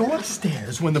want you to go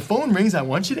upstairs. When the phone rings, I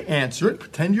want you to answer it,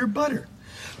 pretend you're butter.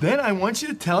 Then I want you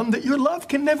to tell him that your love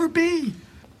can never be.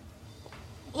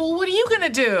 Well, what are you gonna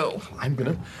do? I'm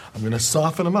gonna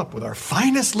soften him up with our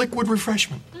finest liquid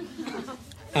refreshment.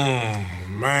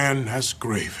 Man, that's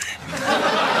gravy.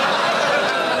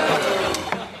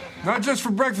 Not just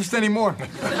for breakfast anymore.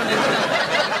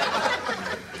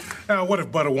 Now, what if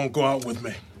Butter won't go out with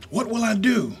me? What will I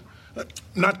do?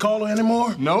 Not call her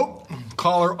anymore? Nope.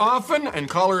 Call her often and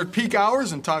call her at peak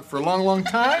hours and talk for a long, long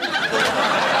time.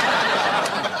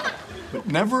 But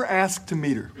never ask to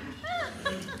meet her.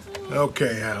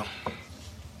 Okay, Al.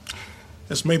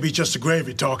 This may be just a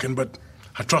gravy talking, but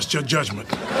I trust your judgment.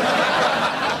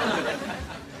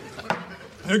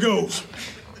 Here goes.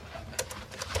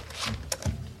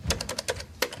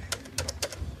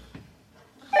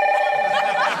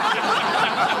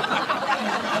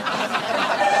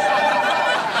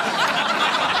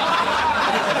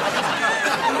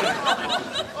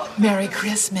 Merry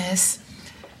Christmas.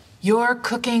 You're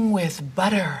cooking with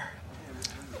butter.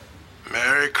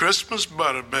 Merry Christmas,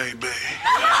 Butter, baby.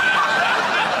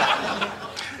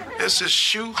 This is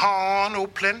Shoehorn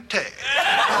O'Plenty.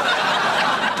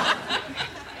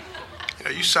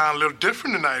 You sound a little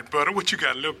different tonight, Butter. What, you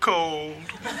got a little cold?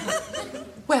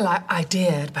 Well, I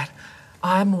did, but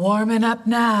I'm warming up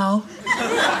now.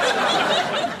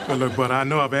 Well, look, Butter, I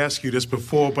know I've asked you this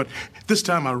before, but this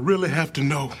time I really have to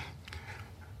know.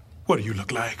 What do you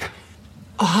look like?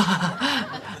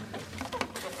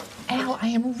 Al, I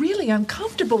am really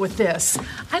uncomfortable with this.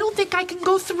 I don't think I can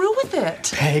go through with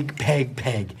it.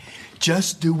 Peg.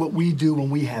 Just do what we do when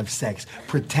we have sex.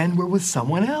 Pretend we're with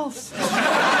someone else.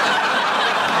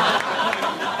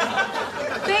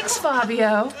 Thanks,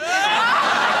 Fabio.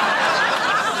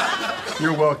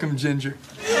 You're welcome, Ginger.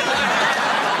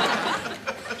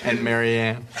 And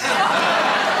Marianne.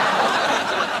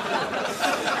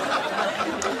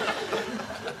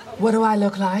 What do I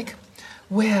look like?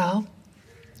 Well,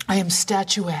 I am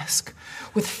statuesque,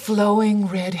 with flowing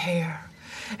red hair,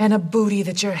 and a booty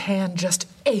that your hand just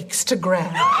aches to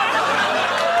grab.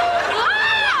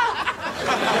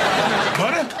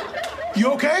 Butter,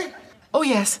 you okay? Oh,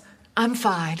 yes, I'm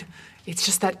fine. It's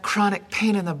just that chronic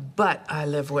pain in the butt I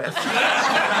live with.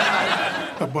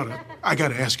 Butter, I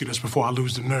gotta ask you this before I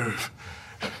lose the nerve.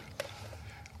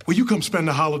 Will you come spend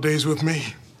the holidays with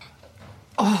me?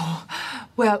 Oh,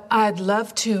 well, I'd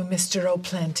love to, Mr.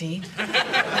 O'Plenty.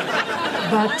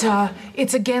 But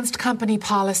it's against company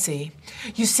policy.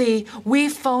 You see, we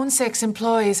phone sex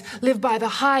employees live by the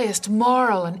highest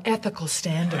moral and ethical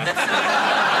standards.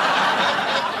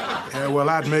 Well,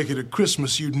 I'd make it a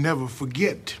Christmas you'd never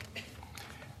forget.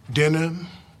 Dinner,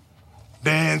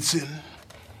 dancing,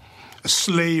 a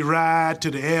sleigh ride to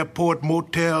the airport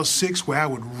Motel 6 where I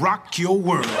would rock your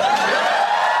world.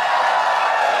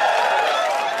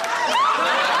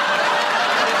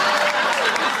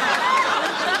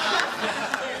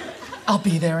 I'll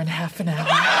be there in half an hour.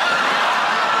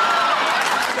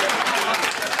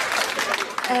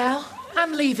 Al,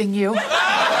 I'm leaving you.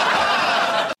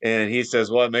 And he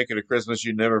says, well, I'd make it a Christmas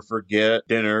you'd never forget.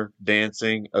 Dinner,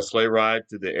 dancing, a sleigh ride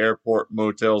to the airport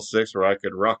Motel 6 where I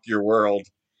could rock your world.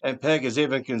 And Peg is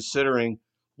even considering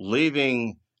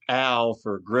leaving Al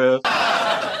for Griff.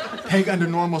 Peg, under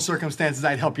normal circumstances,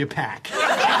 I'd help you pack.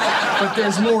 But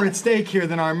there's more at stake here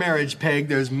than our marriage, Peg.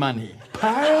 There's money.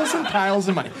 Piles and piles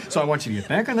of money. So I want you to get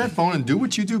back on that phone and do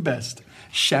what you do best.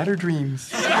 Shatter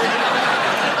dreams.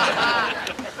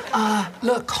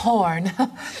 Look, Horn.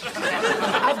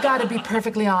 I've got to be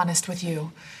perfectly honest with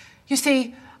you. You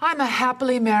see, I'm a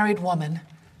happily married woman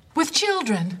with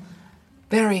children.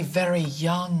 Very, very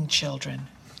young children.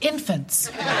 Infants.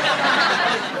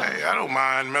 Hey, I don't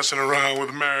mind messing around with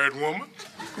a married woman.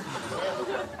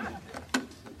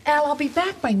 Al, I'll be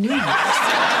back by New Year's.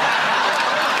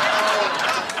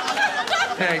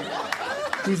 Peg,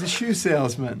 he's a shoe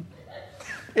salesman.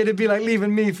 It'd be like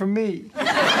leaving me for me.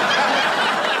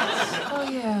 Oh,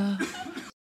 yeah.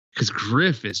 Because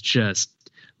Griff is just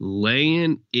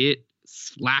laying it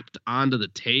slapped onto the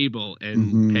table,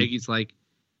 and Peggy's like,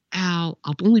 Al,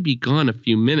 I'll only be gone a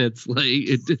few minutes. Like,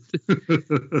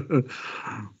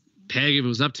 Peg, if it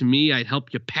was up to me, I'd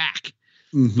help you pack.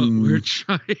 But we're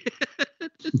trying.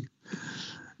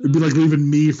 It'd be like leaving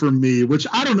me for me, which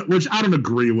I don't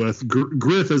agree with.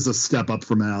 Griff is a step up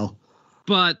from Al.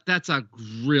 But that's a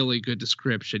really good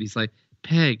description. He's like,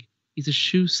 Peg, he's a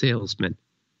shoe salesman.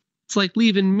 It's like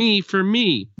leaving me for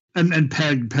me. And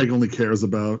Peg only cares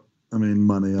about,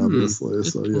 money, obviously.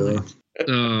 So yeah.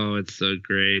 Oh, it's so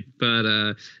great.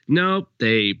 But no,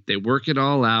 they work it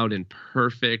all out in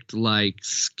perfect, like,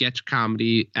 sketch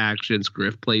comedy actions.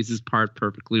 Griff plays his part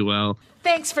perfectly well.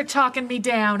 Thanks for talking me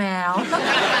down, Al.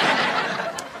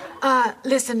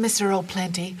 Listen, Mr.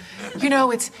 O'Plenty, you know,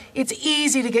 it's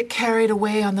easy to get carried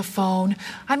away on the phone.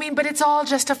 But it's all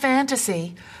just a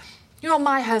fantasy. You know,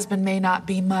 my husband may not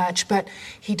be much, but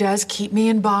he does keep me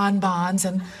in bonbons,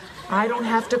 and I don't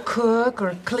have to cook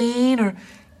or clean or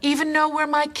even know where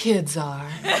my kids are.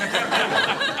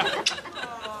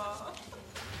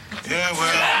 Yeah,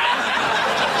 well,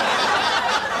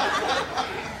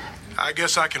 I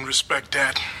guess I can respect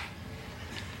that.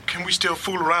 Can we still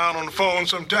fool around on the phone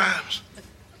sometimes?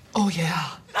 Oh,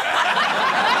 yeah.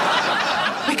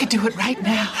 We could do it right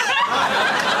now.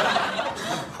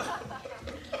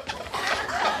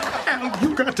 Al,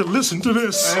 you got to listen to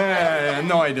this.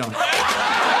 No, I don't.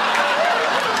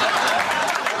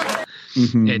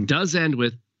 It does end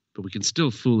with, but we can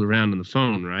still fool around on the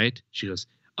phone, right? She goes,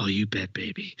 oh, you bet,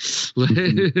 baby. So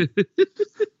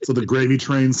the gravy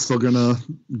train's still gonna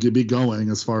be going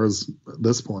as far as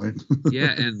this point.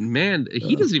 Yeah, and man,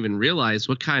 he doesn't even realize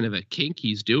what kind of a kink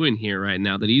he's doing here right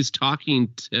now. That he's talking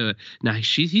to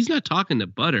he's not talking to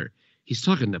Butter. He's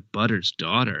talking to Butter's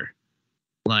daughter.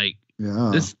 Like, yeah,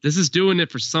 this is doing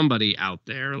it for somebody out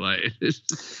there. Like,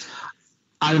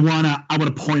 I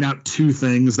wanna point out two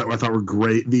things that I thought were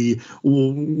great.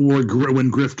 When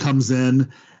Griff comes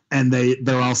in and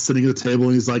they're all sitting at the table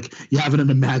and he's like, "You having an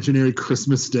imaginary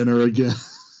Christmas dinner again?"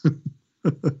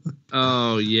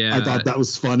 Oh yeah, I thought that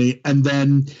was funny. And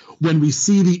then when we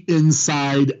see the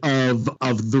inside of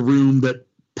the room that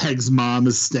Peg's mom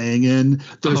is staying in,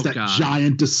 there's that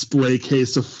giant display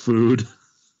case of food.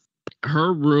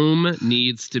 Her room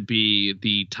needs to be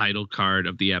the title card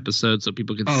of the episode so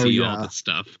people can see all the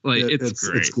stuff. Like, it's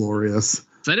great. It's glorious.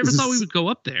 So I never thought we would go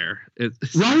up there.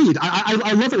 Right.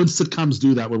 I love it when sitcoms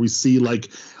do that, where we see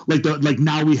like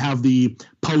now we have the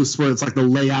posts where it's like the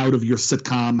layout of your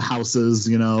sitcom houses,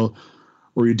 you know,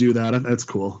 where you do that. That's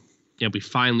cool. Yeah, we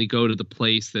finally go to the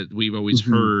place that we've always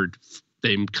heard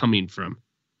them coming from.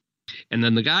 And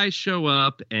then the guys show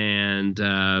up and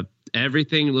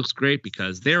everything looks great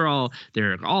because they're all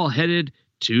headed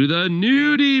to the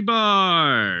nudie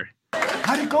bar.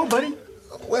 How'd it go, buddy?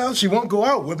 Well, she won't go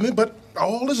out with me, but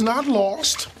all is not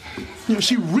lost. You know,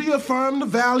 she reaffirmed the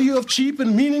value of cheap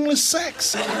and meaningless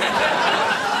sex.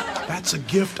 That's a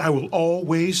gift I will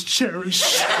always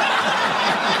cherish.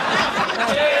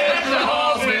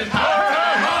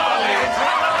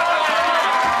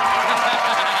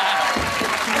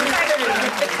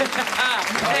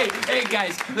 Hey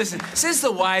guys, listen, since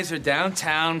the wives are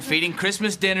downtown feeding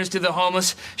Christmas dinners to the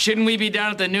homeless, shouldn't we be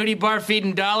down at the nudie bar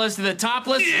feeding dollars to the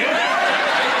topless?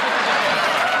 Yeah!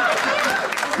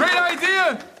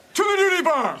 To the nudie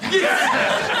bar!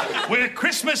 Yes! Where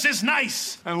Christmas is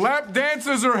nice. And lap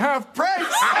dances are half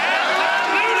price.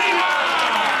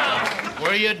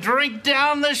 Where you drink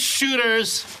down the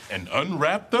shooters. And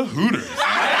unwrap the hooters.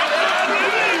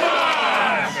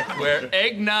 Where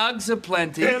eggnog's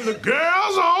aplenty. And the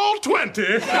girls all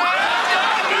 20.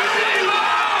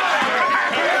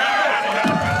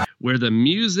 Where the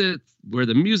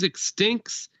music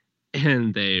stinks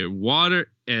and they water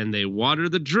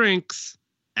the drinks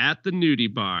at the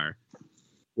nudie bar.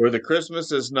 Where the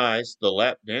Christmas is nice, the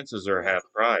lap dances are half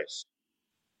price.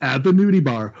 At the nudie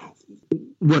bar,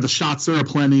 where the shots are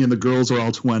aplenty and the girls are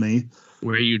all 20.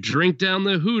 Where you drink down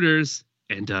the hooters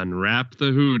and unwrap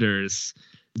the hooters.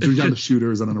 Drink down the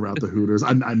shooters and unwrap the hooters.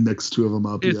 I mixed two of them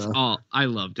up. It's all, I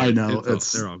loved it. I know.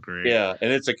 They're all great. Yeah,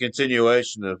 and it's a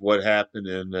continuation of what happened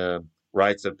in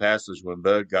Rites of Passage when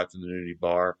Bud got to the nudie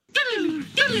bar.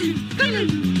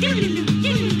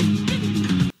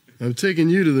 I'm taking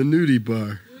you to the nudie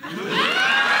bar.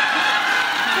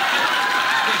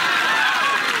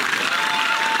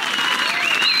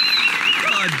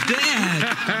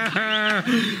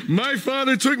 My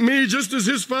father took me just as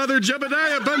his father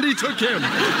Jebediah Bundy took him.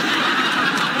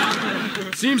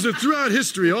 Seems that throughout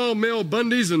history, all male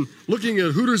Bundys and looking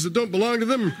at hooters that don't belong to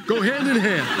them go hand in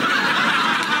hand.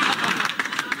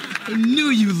 I knew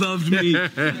you loved me.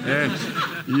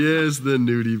 Yes, the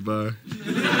nudie bar.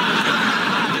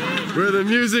 Where the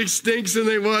music stinks and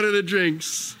they water the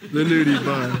drinks. The nudie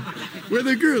bar. Where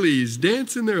the girlies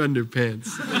dance in their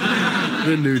underpants.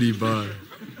 The nudie bar.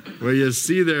 Where you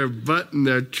see their butt and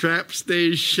their trap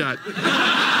stays shut.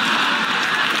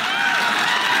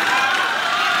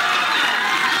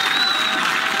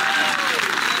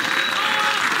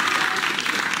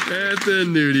 At the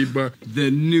nudie bar.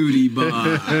 The nudie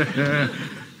bar.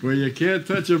 Where you can't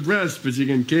touch a breast, but you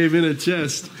can cave in a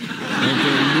chest. At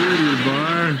the nudie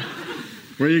bar.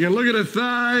 Where you can look at a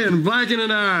thigh and blacken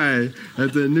an eye.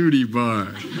 At the nudie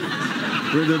bar.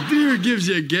 Where the beer gives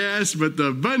you gas, but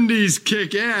the Bundys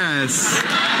kick ass.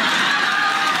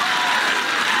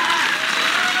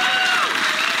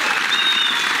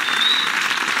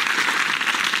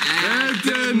 At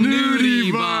the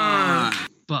nudie bar.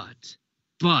 But,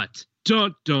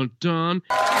 dun, dun, dun.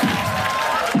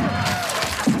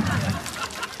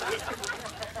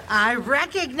 I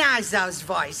recognize those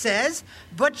voices.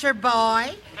 Butcher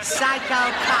Boy, Psycho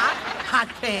Cop, Hot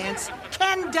Pants,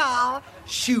 Ken Doll,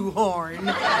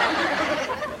 Shoehorn.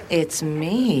 It's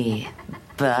me,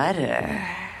 Butter.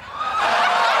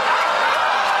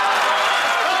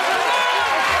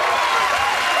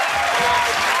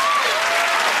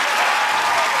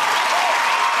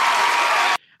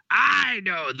 I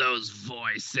know those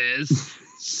voices.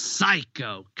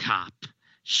 Psycho Cop,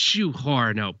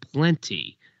 Shoehorn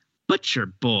O'Plenty, Butcher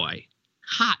Boy,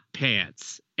 Hot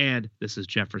Pants, and this is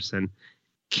Jefferson,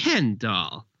 Ken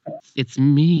Doll. It's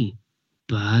me,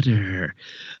 Butter.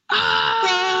 Ah!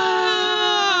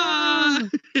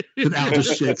 And Al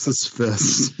just shakes his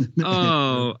fist.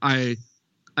 Oh, I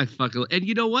fucking, and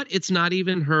you know what? It's not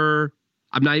even her.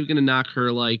 I'm not even gonna knock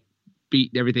her like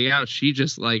beating everything out. She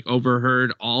just like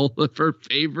overheard all of her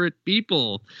favorite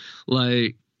people.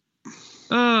 Like,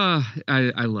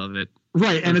 I love it.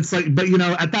 Right, and it's like, but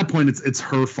at that point, it's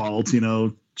her fault.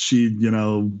 She,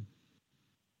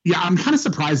 yeah, I'm kind of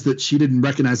surprised that she didn't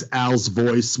recognize Al's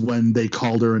voice when they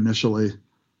called her initially.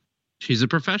 She's a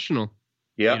professional.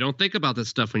 Yeah, you don't think about this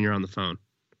stuff when you're on the phone.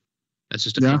 That's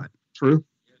just a fact. True.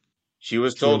 She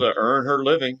was told to earn her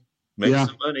living, make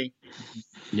some money.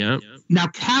 Yeah. Now,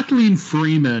 Kathleen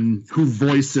Freeman, who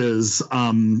voices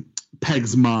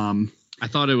Peg's mom. I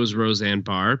thought it was Roseanne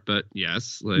Barr, but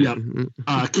yes.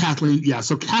 Kathleen. Yeah.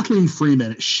 So Kathleen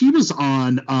Freeman, she was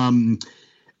on one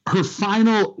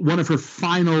of her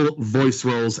final voice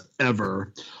roles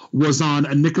ever was on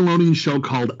a Nickelodeon show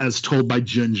called As Told by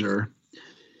Ginger.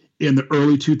 In the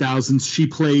early 2000s, she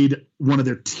played one of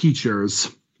their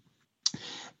teachers.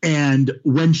 And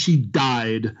when she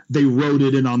died, they wrote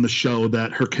it in on the show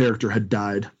that her character had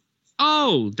died.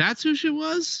 Oh, that's who she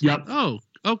was? Yep. Oh,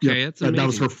 okay. Yep. That's amazing. That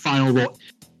was her final role.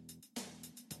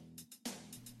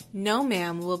 No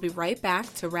Ma'am will be right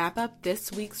back to wrap up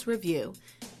this week's review.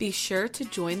 Be sure to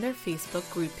join their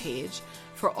Facebook group page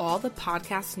for all the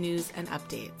podcast news and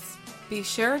updates. Be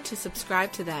sure to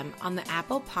subscribe to them on the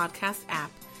Apple Podcast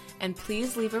app, and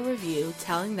please leave a review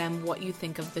telling them what you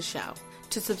think of the show.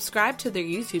 To subscribe to their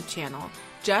YouTube channel,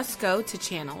 just go to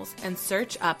channels and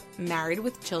search up Married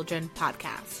with Children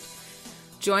podcast.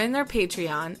 Join their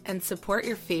Patreon and support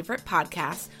your favorite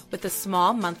podcast with a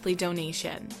small monthly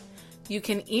donation. You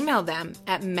can email them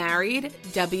at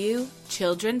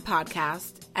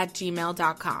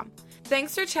marriedwchildrenpodcast@gmail.com.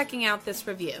 Thanks for checking out this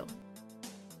review.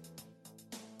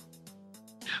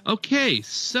 Okay,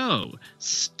 so,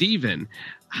 Steven,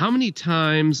 how many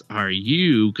times are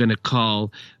you going to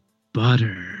call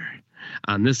Butter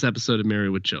on this episode of Married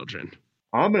with Children?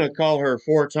 I'm going to call her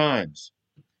 4 times.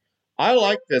 I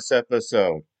like this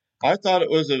episode. I thought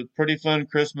it was a pretty fun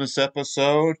Christmas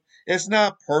episode. It's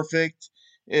not perfect.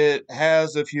 It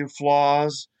has a few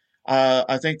flaws.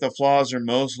 I think the flaws are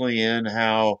mostly in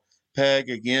how Peg,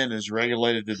 again, is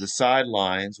regulated to the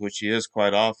sidelines, which she is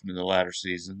quite often in the latter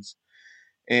seasons.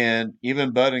 And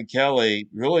even Bud and Kelly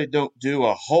really don't do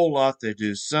a whole lot. They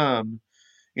do some.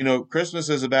 You know, Christmas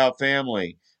is about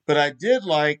family. But I did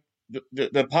like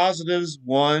the positives.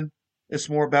 One, it's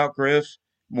more about Griff,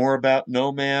 more about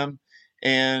No Ma'am.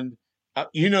 And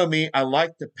you know me, I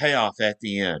like the payoff at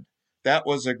the end. That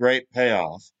was a great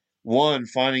payoff. 1,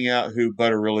 finding out who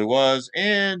Butter really was.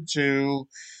 And 2,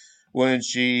 when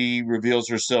she reveals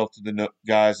herself to the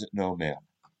guys at No Ma'am.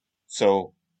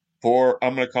 So, 4,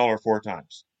 I'm going to call her 4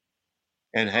 times.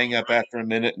 And hang up after a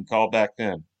minute and call back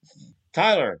then.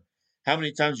 Tyler, how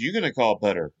many times are you going to call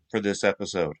Butter for this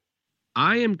episode?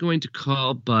 I am going to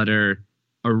call Butter.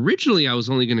 Originally, I was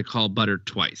only going to call Butter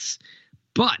twice.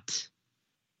 But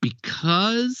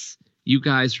because you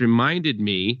guys reminded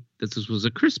me that this was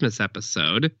a Christmas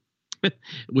episode,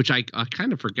 which I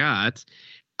kind of forgot,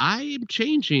 I am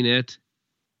changing it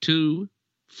to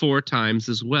 4 times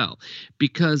as well,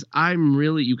 because I'm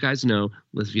really, you guys know,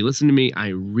 if you listen to me, I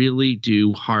really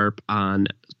do harp on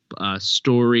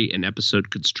story and episode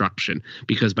construction,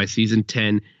 because by season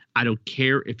 10, I don't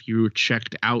care if you were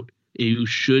checked out, you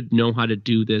should know how to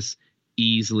do this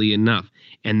easily enough.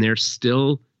 And they're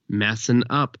still messing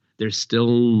up. They're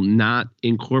still not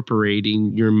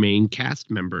incorporating your main cast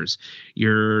members.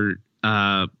 You're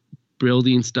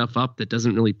building stuff up that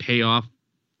doesn't really pay off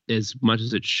as much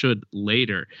as it should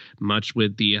later, much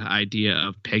with the idea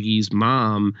of Peggy's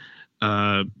mom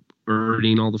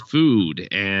earning all the food,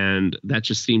 and that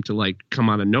just seemed to like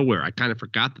come out of nowhere. I kind of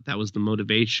forgot that was the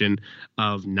motivation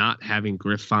of not having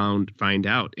Griff find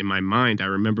out. In my mind, I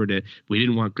remembered it. We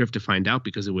didn't want Griff to find out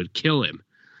because it would kill him.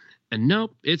 And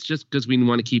nope, it's just because we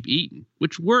want to keep eating,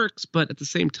 which works, but at the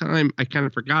same time, I kind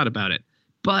of forgot about it.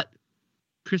 But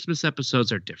Christmas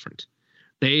episodes are different.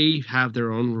 They have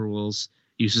their own rules.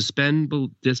 You suspend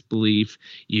disbelief,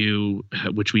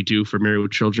 which we do for Married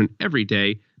with Children every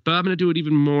day, but I'm going to do it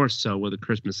even more so with a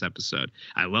Christmas episode.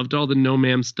 I loved all the No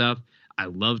Ma'am stuff. I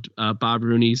loved Bob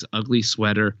Rooney's ugly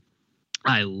sweater.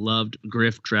 I loved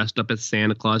Griff dressed up as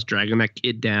Santa Claus, dragging that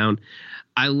kid down.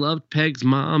 I loved Peg's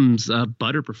mom's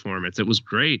Butter performance. It was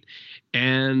great.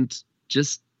 And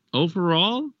just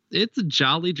overall, it's a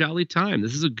jolly, jolly time.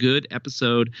 This is a good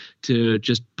episode to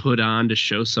just put on to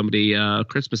show somebody a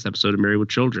Christmas episode of Married with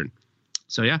Children.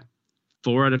 So, yeah,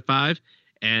 4 out of 5.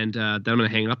 And then I'm going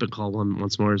to hang up and call one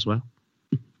once more as well.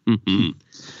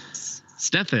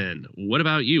 Stefan, what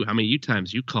about you? How many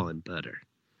times you calling Butter?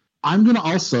 I'm going to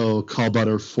also call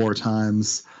Butter 4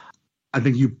 times. I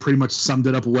think you pretty much summed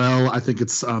it up well. I think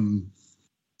it's a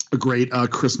great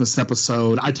Christmas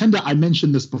episode. I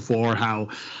mentioned this before, how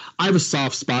I have a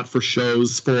soft spot for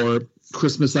shows for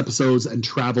Christmas episodes and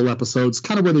travel episodes,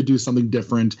 kind of where they do something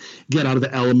different, get out of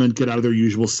the element, get out of their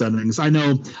usual settings. I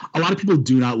know a lot of people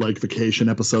do not like vacation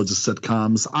episodes of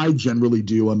sitcoms. I generally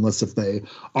do, unless if they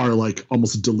are like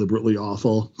almost deliberately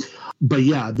awful. But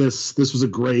yeah, this was a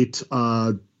great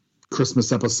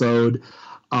Christmas episode.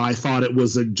 I thought it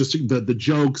was just the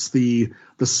jokes, the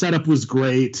setup was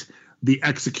great. The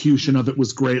execution of it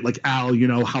was great. Like Al,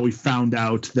 how he found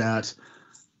out that,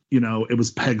 it was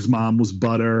Peg's mom was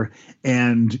Butter,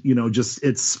 and, just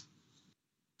it's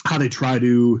how they try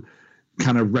to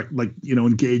kind of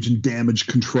engage in damage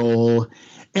control.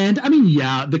 And I mean,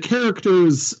 yeah, the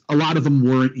characters, a lot of them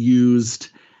weren't used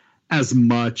as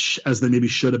much as they maybe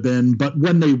should have been, but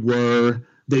when they were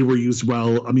used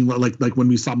well. I mean, like when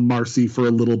we saw Marcy for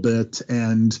a little bit,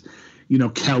 and,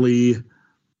 Kelly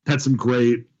had some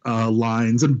great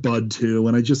lines, and Bud too.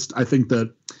 And I think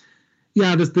that,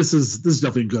 yeah, this is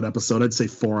definitely a good episode. I'd say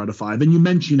 4 out of 5. And you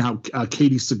mentioned how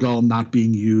Katie Sagal not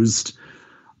being used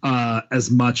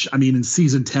as much. I mean, in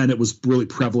season 10, it was really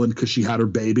prevalent because she had her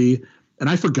baby. And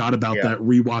I forgot about that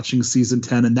rewatching season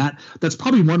 10. And that's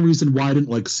probably one reason why I didn't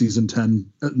like season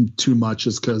 10 too much,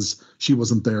 is because she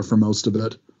wasn't there for most of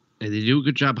it. And they do a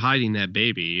good job hiding that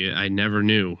baby. I never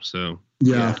knew. So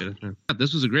yeah.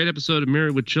 This was a great episode of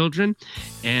Married with Children,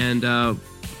 and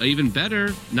even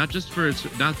better, not just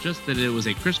that it was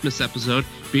a Christmas episode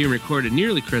being recorded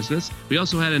nearly Christmas. We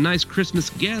also had a nice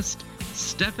Christmas guest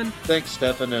Stefan? Thanks,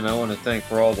 Stefan, and I want to thank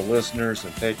for all the listeners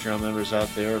and Patreon members out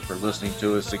there for listening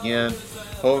to us again.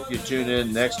 Hope you tune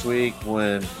in next week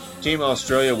when Team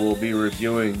Australia will be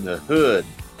reviewing The Hood,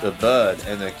 The Bud,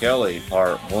 and The Kelly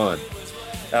Part 1.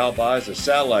 Al buys a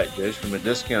satellite dish from a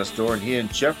discount store, and he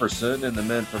and Jefferson and the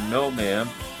men from No Man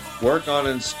work on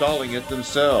installing it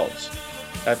themselves.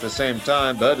 At the same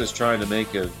time, Bud is trying to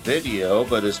make a video,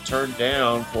 but is turned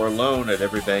down for a loan at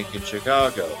every bank in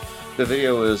Chicago. The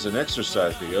video is an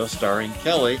exercise video starring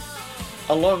Kelly,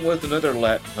 along with another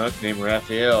Latin hunk named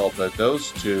Raphael, but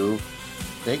those two,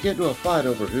 they get into a fight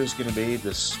over who's going to be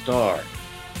the star.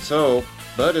 So,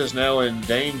 Bud is now in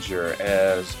danger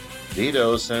as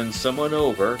Vito sends someone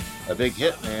over, a big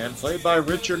hitman played by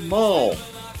Richard Mole.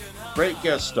 Great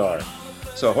guest star.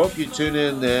 So hope you tune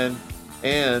in then,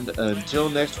 and until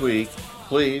next week,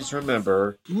 please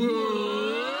remember... Whoa!